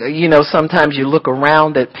looking, you know, sometimes you look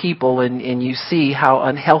around at people and you see how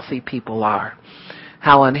unhealthy people are,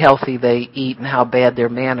 how unhealthy they eat and how bad their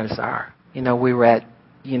manners are. You know, we were at,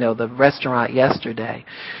 you know, the restaurant yesterday,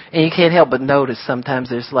 and you can't help but notice sometimes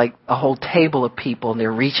there's like a whole table of people and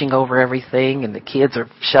they're reaching over everything and the kids are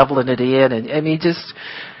shoveling it in, and I mean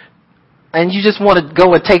and you just want to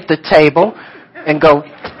go and take the table and go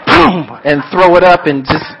boom and throw it up and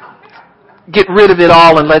just get rid of it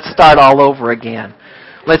all and let's start all over again.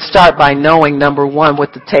 Let's start by knowing, number one,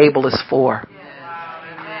 what the table is for.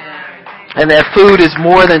 And that food is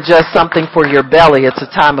more than just something for your belly. It's a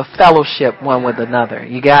time of fellowship one with another.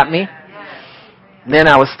 You got me? And then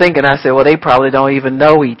I was thinking, I said, well, they probably don't even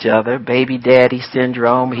know each other. Baby daddy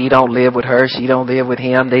syndrome. He don't live with her. She don't live with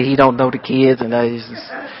him. He don't know the kids. And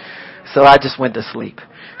so I just went to sleep.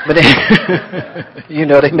 But you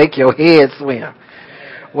know, they make your head swim.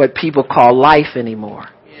 What people call life anymore.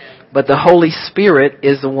 But the Holy Spirit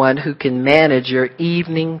is the one who can manage your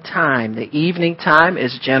evening time. The evening time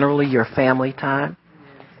is generally your family time.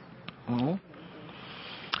 Mm-hmm.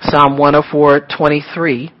 Psalm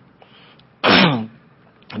 104:23.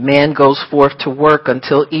 Man goes forth to work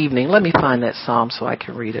until evening. Let me find that psalm so I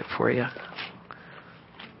can read it for you.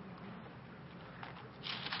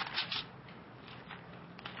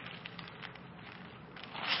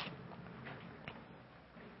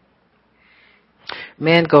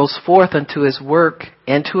 Man goes forth unto his work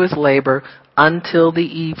and to his labor until the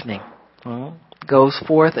evening. Goes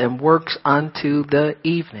forth and works unto the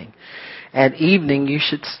evening. At evening you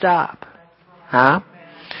should stop. Huh?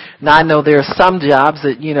 Now I know there are some jobs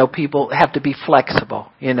that, people have to be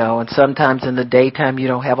flexible, and sometimes in the daytime you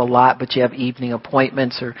don't have a lot, but you have evening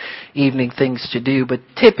appointments or evening things to do. But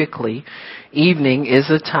typically, evening is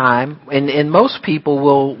a time, and most people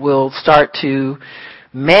will start to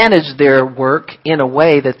manage their work in a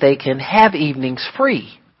way that they can have evenings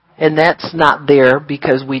free. And that's not there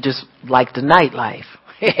because we just like the nightlife.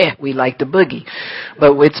 We like to boogie.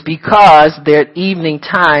 But it's because their evening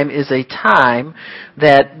time is a time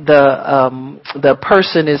that the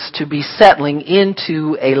person is to be settling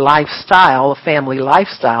into a lifestyle, a family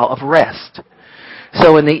lifestyle of rest.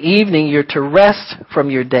 So in the evening, you're to rest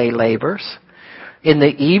from your day labors. In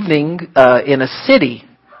the evening, in a city,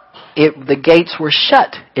 the gates were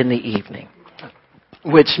shut in the evening,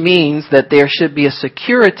 which means that there should be a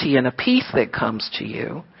security and a peace that comes to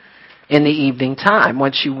you in the evening time.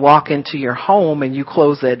 Once you walk into your home and you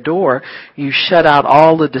close that door, you shut out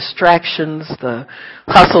all the distractions, the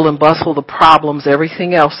hustle and bustle, the problems,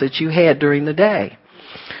 everything else that you had during the day.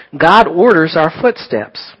 God orders our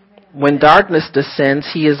footsteps. When darkness descends,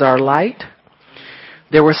 He is our light.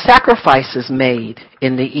 There were sacrifices made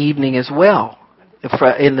in the evening as well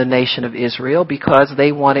in the nation of Israel because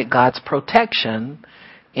they wanted God's protection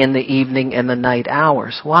in the evening and the night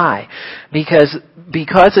hours. Why? Because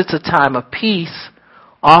it's a time of peace,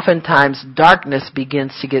 oftentimes darkness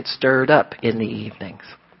begins to get stirred up in the evenings.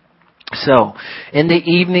 So, in the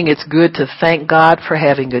evening it's good to thank God for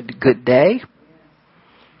having a good day.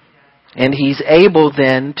 And He's able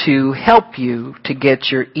then to help you to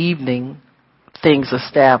get your evening things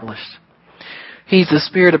established. He's the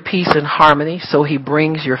spirit of peace and harmony, so He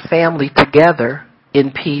brings your family together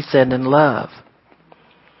in peace and in love.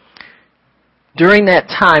 During that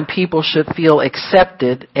time, people should feel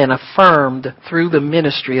accepted and affirmed through the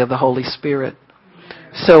ministry of the Holy Spirit.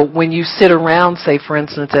 So when you sit around, say for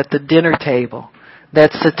instance, at the dinner table,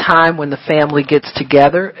 that's the time when the family gets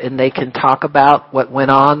together and they can talk about what went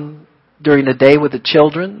on during the day with the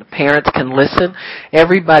children. Parents can listen.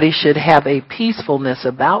 Everybody should have a peacefulness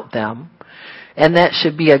about them. And that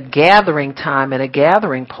should be a gathering time and a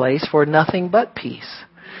gathering place for nothing but peace.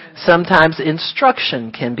 Sometimes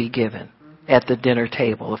instruction can be given at the dinner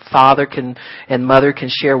table. A father and mother can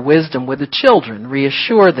share wisdom with the children,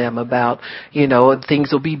 reassure them about,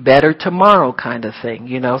 things will be better tomorrow kind of thing.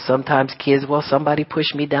 Sometimes kids, somebody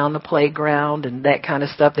pushed me down the playground and that kind of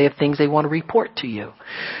stuff. They have things they want to report to you.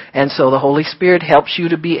 And so the Holy Spirit helps you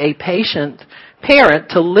to be a patient parent,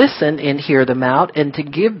 to listen and hear them out and to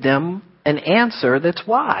give them an answer that's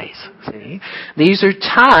wise. See? These are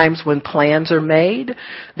times when plans are made.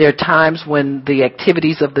 There are times when the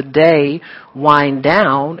activities of the day wind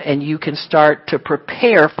down and you can start to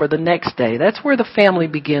prepare for the next day. That's where the family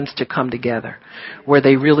begins to come together, where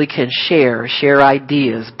they really can share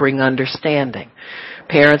ideas, bring understanding.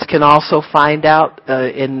 Parents can also find out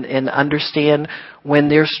and understand when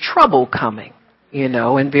there's trouble coming.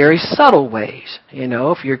 In very subtle ways.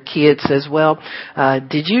 If your kid says,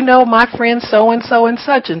 did you know my friend so-and-so and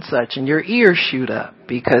such and such? And your ears shoot up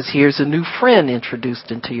because here's a new friend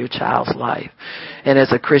introduced into your child's life. And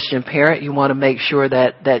as a Christian parent, you want to make sure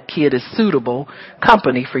that that kid is suitable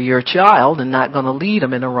company for your child and not going to lead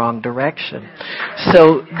them in the wrong direction.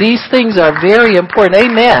 So these things are very important.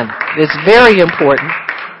 Amen. It's very important.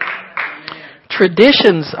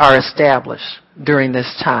 Traditions are established during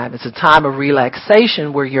this time. It's a time of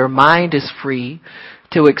relaxation where your mind is free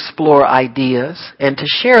to explore ideas and to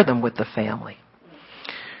share them with the family.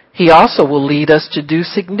 He also will lead us to do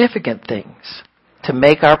significant things, to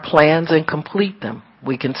make our plans and complete them.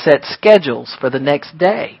 We can set schedules for the next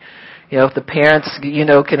day. If the parents,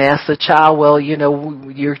 can ask the child,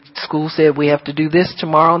 your school said we have to do this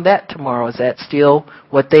tomorrow and that tomorrow. Is that still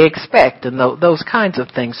what they expect? And those kinds of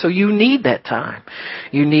things. So you need that time.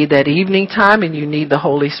 You need that evening time and you need the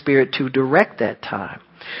Holy Spirit to direct that time.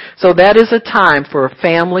 So that is a time for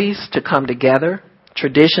families to come together,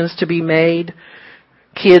 traditions to be made,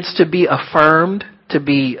 kids to be affirmed, to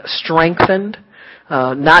be strengthened.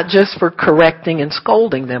 Not just for correcting and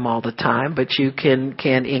scolding them all the time, but you can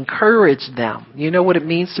encourage them. You know what it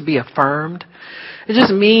means to be affirmed? It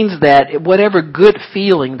just means that whatever good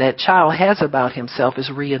feeling that child has about himself is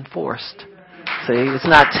reinforced. See, it's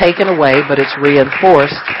not taken away, but it's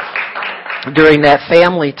reinforced during that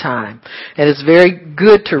family time. And it's very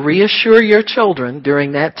good to reassure your children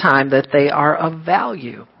during that time that they are of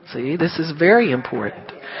value. See, this is very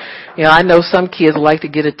important. You know, I know some kids like to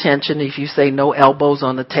get attention. If you say no elbows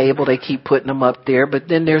on the table, they keep putting them up there. But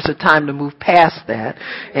then there's a time to move past that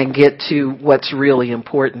and get to what's really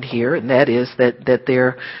important here, and that is that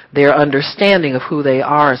their understanding of who they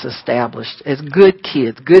are is established as good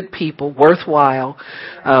kids, good people, worthwhile,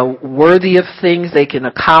 worthy of things. They can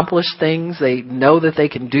accomplish things. They know that they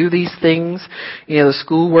can do these things. You know, the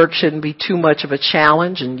schoolwork shouldn't be too much of a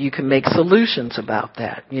challenge, and you can make solutions about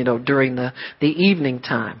that, you know, during the evening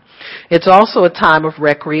time. It's also a time of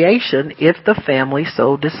recreation if the family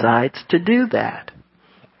so decides to do that.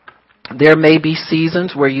 There may be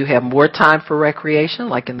seasons where you have more time for recreation,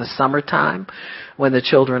 like in the summertime when the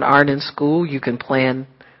children aren't in school. You can plan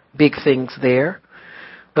big things there.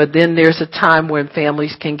 But then there's a time when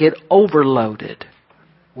families can get overloaded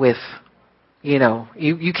with, you know,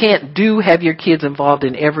 you can't have your kids involved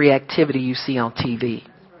in every activity you see on TV.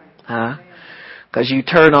 Because you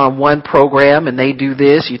turn on one program and they do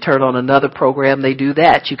this, you turn on another program, they do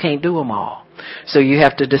that. You can't do them all. So you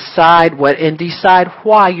have to decide decide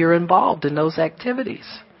why you're involved in those activities.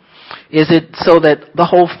 Is it so that the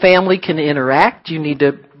whole family can interact? You need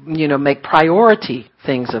to, you know, make priority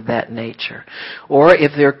things of that nature. Or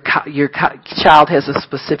if your child has a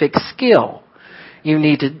specific skill, you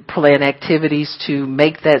need to plan activities to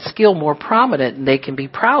make that skill more prominent, and they can be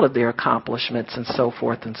proud of their accomplishments and so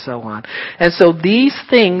forth and so on. And so these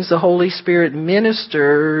things the Holy Spirit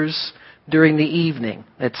ministers during the evening.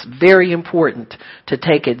 It's very important to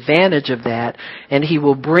take advantage of that, and He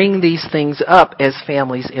will bring these things up as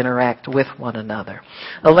families interact with one another.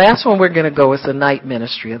 The last one we're going to go is the night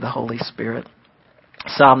ministry of the Holy Spirit.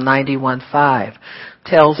 Psalm 91:5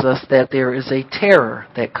 tells us that there is a terror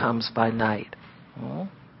that comes by night.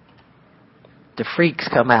 The freaks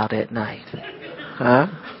come out at night.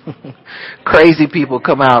 Crazy people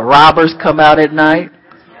come out. Robbers come out at night.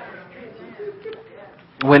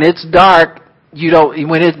 When it's dark,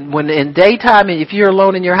 when in daytime, if you're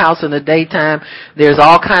alone in your house in the daytime, there's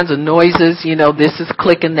all kinds of noises, you know, this is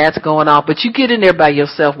clicking, that's going on, but you get in there by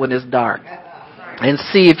yourself when it's dark and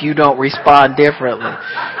see if you don't respond differently.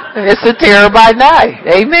 It's a terror by night.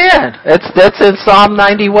 Amen. That's in Psalm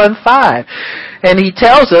 91:5. And He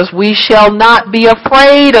tells us we shall not be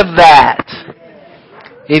afraid of that.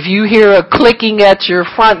 If you hear a clicking at your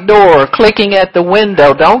front door, clicking at the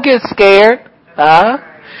window, don't get scared.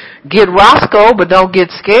 Get Roscoe, but don't get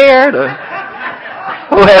scared. Or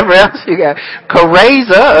whoever else you got.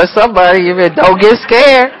 Careza or somebody, don't get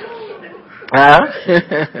scared.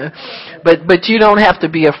 But you don't have to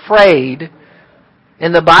be afraid.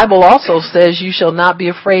 And the Bible also says you shall not be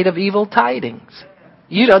afraid of evil tidings.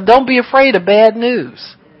 Don't be afraid of bad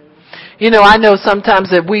news. You know, I know sometimes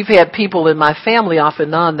that we've had people in my family off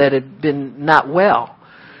and on that had been not well.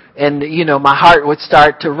 And, you know, my heart would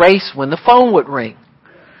start to race when the phone would ring.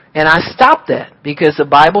 And I stopped that because the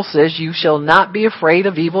Bible says you shall not be afraid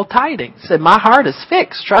of evil tidings. And my heart is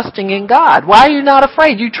fixed, trusting in God. Why are you not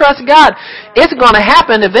afraid? You trust God. It's going to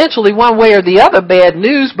happen eventually one way or the other, bad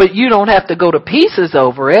news, but you don't have to go to pieces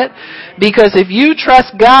over it. Because if you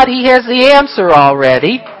trust God, He has the answer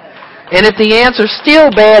already. And if the answer's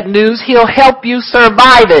still bad news, He'll help you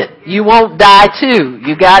survive it. You won't die too.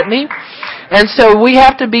 You got me? And so we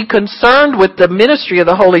have to be concerned with the ministry of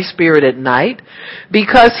the Holy Spirit at night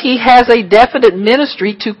because He has a definite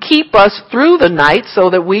ministry to keep us through the night so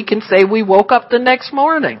that we can say we woke up the next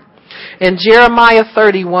morning. In Jeremiah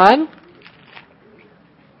 31,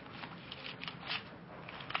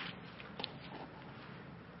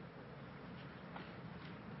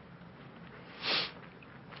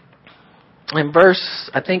 in verse,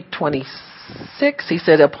 I think 26, He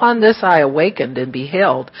said, "Upon this I awakened and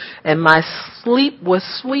beheld, and my sleep was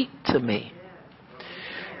sweet to me."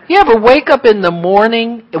 You ever wake up in the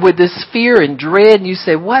morning with this fear and dread, and you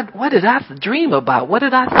say, what did I dream about? What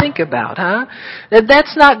did I think about,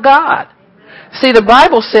 That's not God. See, the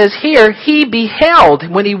Bible says here, he beheld.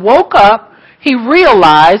 When he woke up, he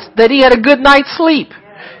realized that he had a good night's sleep.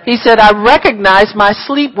 He said, "I recognized my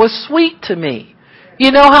sleep was sweet to me."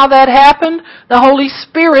 You know how that happened? The Holy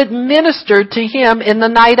Spirit ministered to him in the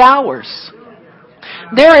night hours.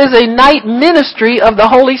 There is a night ministry of the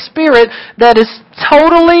Holy Spirit that is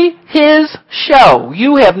totally His show.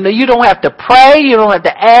 You don't have to pray, you don't have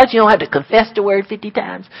to ask, you don't have to confess the word 50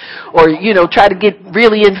 times. Or, try to get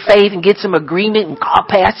really in faith and get some agreement and call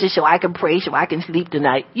pastor so I can pray, so I can sleep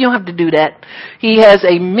tonight. You don't have to do that. He has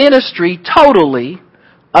a ministry totally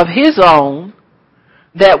of His own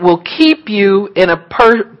that will keep you in a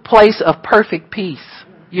place of perfect peace.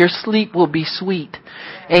 Your sleep will be sweet.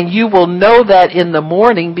 And you will know that in the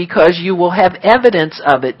morning because you will have evidence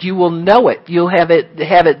of it. You will know it. You'll have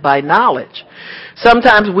it by knowledge.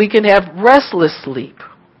 Sometimes we can have restless sleep.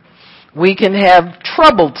 We can have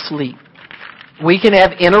troubled sleep. We can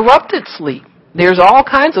have interrupted sleep. There's all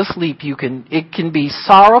kinds of sleep it can be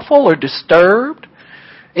sorrowful or disturbed.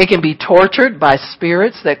 It can be tortured by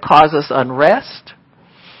spirits that cause us unrest.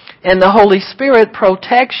 And the Holy Spirit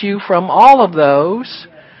protects you from all of those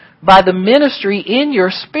by the ministry in your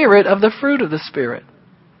spirit of the fruit of the Spirit.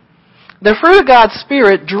 The fruit of God's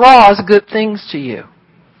Spirit draws good things to you.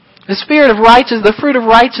 The fruit of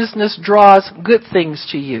righteousness draws good things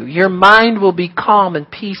to you. Your mind will be calm and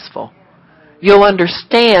peaceful. You'll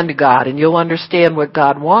understand God and you'll understand what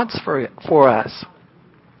God wants for us.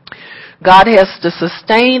 God has to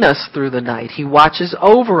sustain us through the night. He watches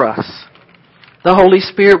over us. The Holy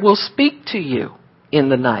Spirit will speak to you in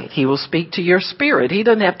the night. He will speak to your spirit. He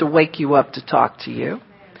doesn't have to wake you up to talk to you.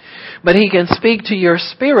 But He can speak to your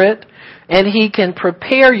spirit and He can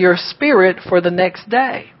prepare your spirit for the next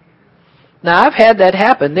day. Now, I've had that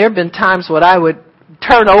happen. There have been times when I would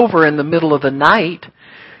turn over in the middle of the night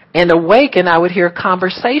and awake and I would hear a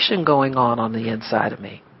conversation going on the inside of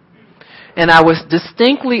me. And I was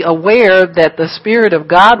distinctly aware that the Spirit of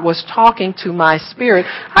God was talking to my spirit.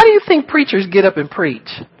 How do you think preachers get up and preach?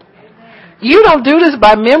 You don't do this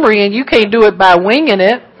by memory and you can't do it by winging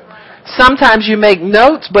it. Sometimes you make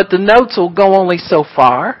notes, but the notes will go only so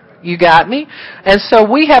far. You got me? And so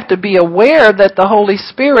we have to be aware that the Holy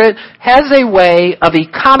Spirit has a way of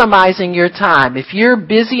economizing your time. If you're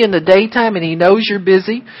busy in the daytime and He knows you're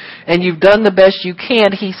busy and you've done the best you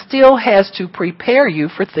can, He still has to prepare you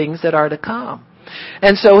for things that are to come.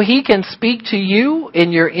 And so He can speak to you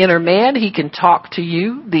in your inner man. He can talk to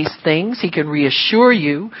you these things. He can reassure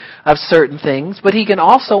you of certain things, but He can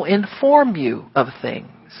also inform you of things.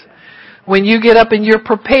 When you get up and you're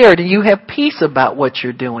prepared and you have peace about what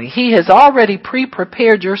you're doing, He has already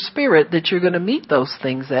pre-prepared your spirit that you're going to meet those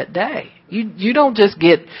things that day. You don't just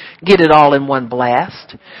get it all in one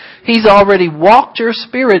blast. He's already walked your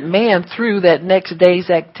spirit man through that next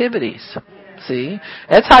day's activities. See?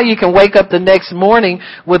 That's how you can wake up the next morning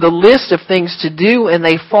with a list of things to do and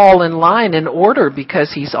they fall in line in order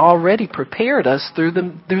because He's already prepared us through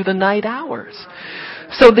the night hours.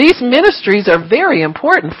 So these ministries are very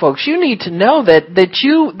important, folks. You need to know that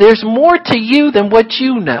there's more to you than what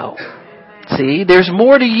you know. See, there's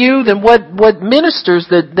more to you than what ministers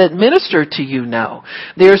that minister to you know.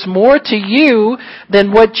 There's more to you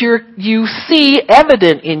than what you see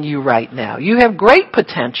evident in you right now. You have great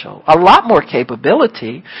potential, a lot more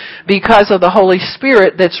capability because of the Holy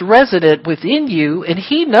Spirit that's resident within you, and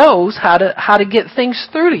He knows how to get things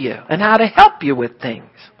through to you and how to help you with things.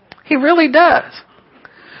 He really does.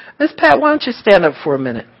 Miss Pat, why don't you stand up for a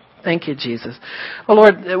minute? Thank you, Jesus. Well,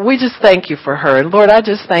 Lord, we just thank You for her. And Lord, I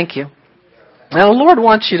just thank You. Now, the Lord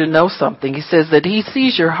wants you to know something. He says that He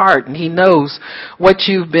sees your heart and He knows what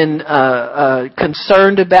you've been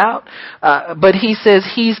concerned about. But He says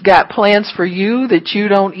He's got plans for you that you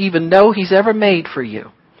don't even know He's ever made for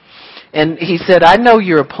you. And He said, I know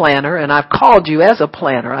you're a planner and I've called you as a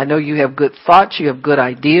planner. I know you have good thoughts, you have good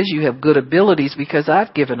ideas, you have good abilities because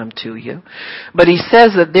I've given them to you. But He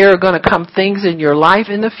says that there are going to come things in your life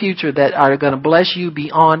in the future that are going to bless you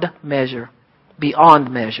beyond measure.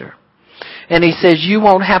 Beyond measure. And He says you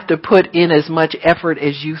won't have to put in as much effort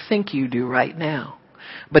as you think you do right now.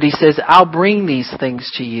 But He says, I'll bring these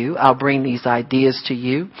things to you. I'll bring these ideas to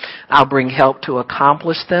you. I'll bring help to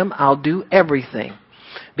accomplish them. I'll do everything.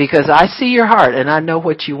 Because I see your heart and I know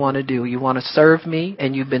what you want to do. You want to serve Me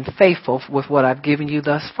and you've been faithful with what I've given you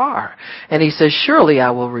thus far. And He says, surely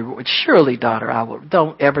I will reward. Surely, daughter, I will.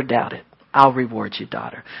 Don't ever doubt it. I'll reward you,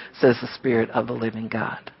 daughter, says the Spirit of the living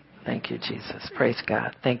God. Thank you, Jesus. Praise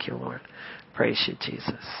God. Thank you, Lord. Praise You,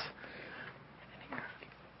 Jesus.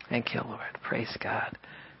 Thank You, Lord. Praise God.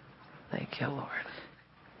 Thank You, Lord.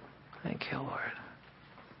 Thank You, Lord.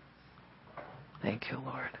 Thank You,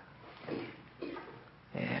 Lord.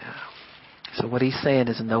 Yeah. So what He's saying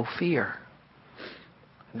is no fear.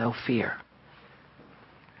 No fear.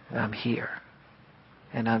 I'm here.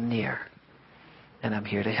 And I'm near. And I'm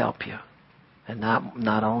here to help you. And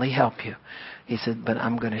not only help you. He said, but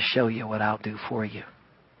I'm going to show you what I'll do for you.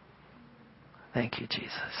 Thank you,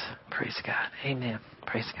 Jesus. Praise God. Amen.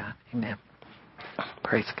 Praise God. Amen.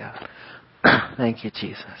 Praise God. Thank you,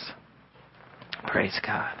 Jesus. Praise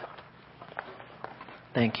God.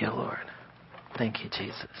 Thank You, Lord. Thank You,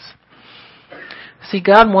 Jesus. See,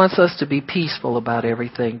 God wants us to be peaceful about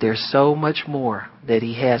everything. There's so much more that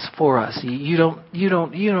He has for us. You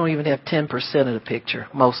don't even have 10% of the picture,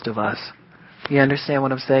 most of us. You understand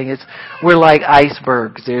what I'm saying? We're like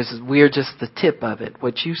icebergs. We're just the tip of it.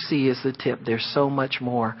 What you see is the tip. There's so much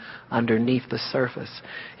more underneath the surface.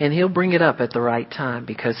 And He'll bring it up at the right time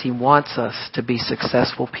because He wants us to be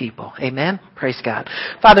successful people. Amen? Praise God.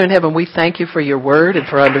 Father in heaven, we thank You for Your word and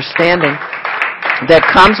for understanding that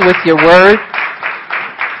comes with Your word.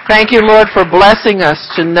 Thank You, Lord, for blessing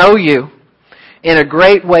us to know You in a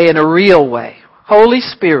great way, in a real way. Holy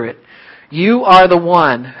Spirit, You are the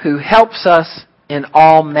one who helps us in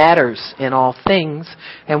all matters, in all things,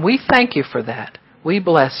 and we thank You for that. We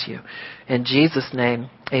bless You. In Jesus' name,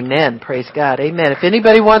 amen. Praise God. Amen. If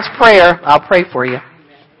anybody wants prayer, I'll pray for you.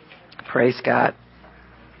 Praise God.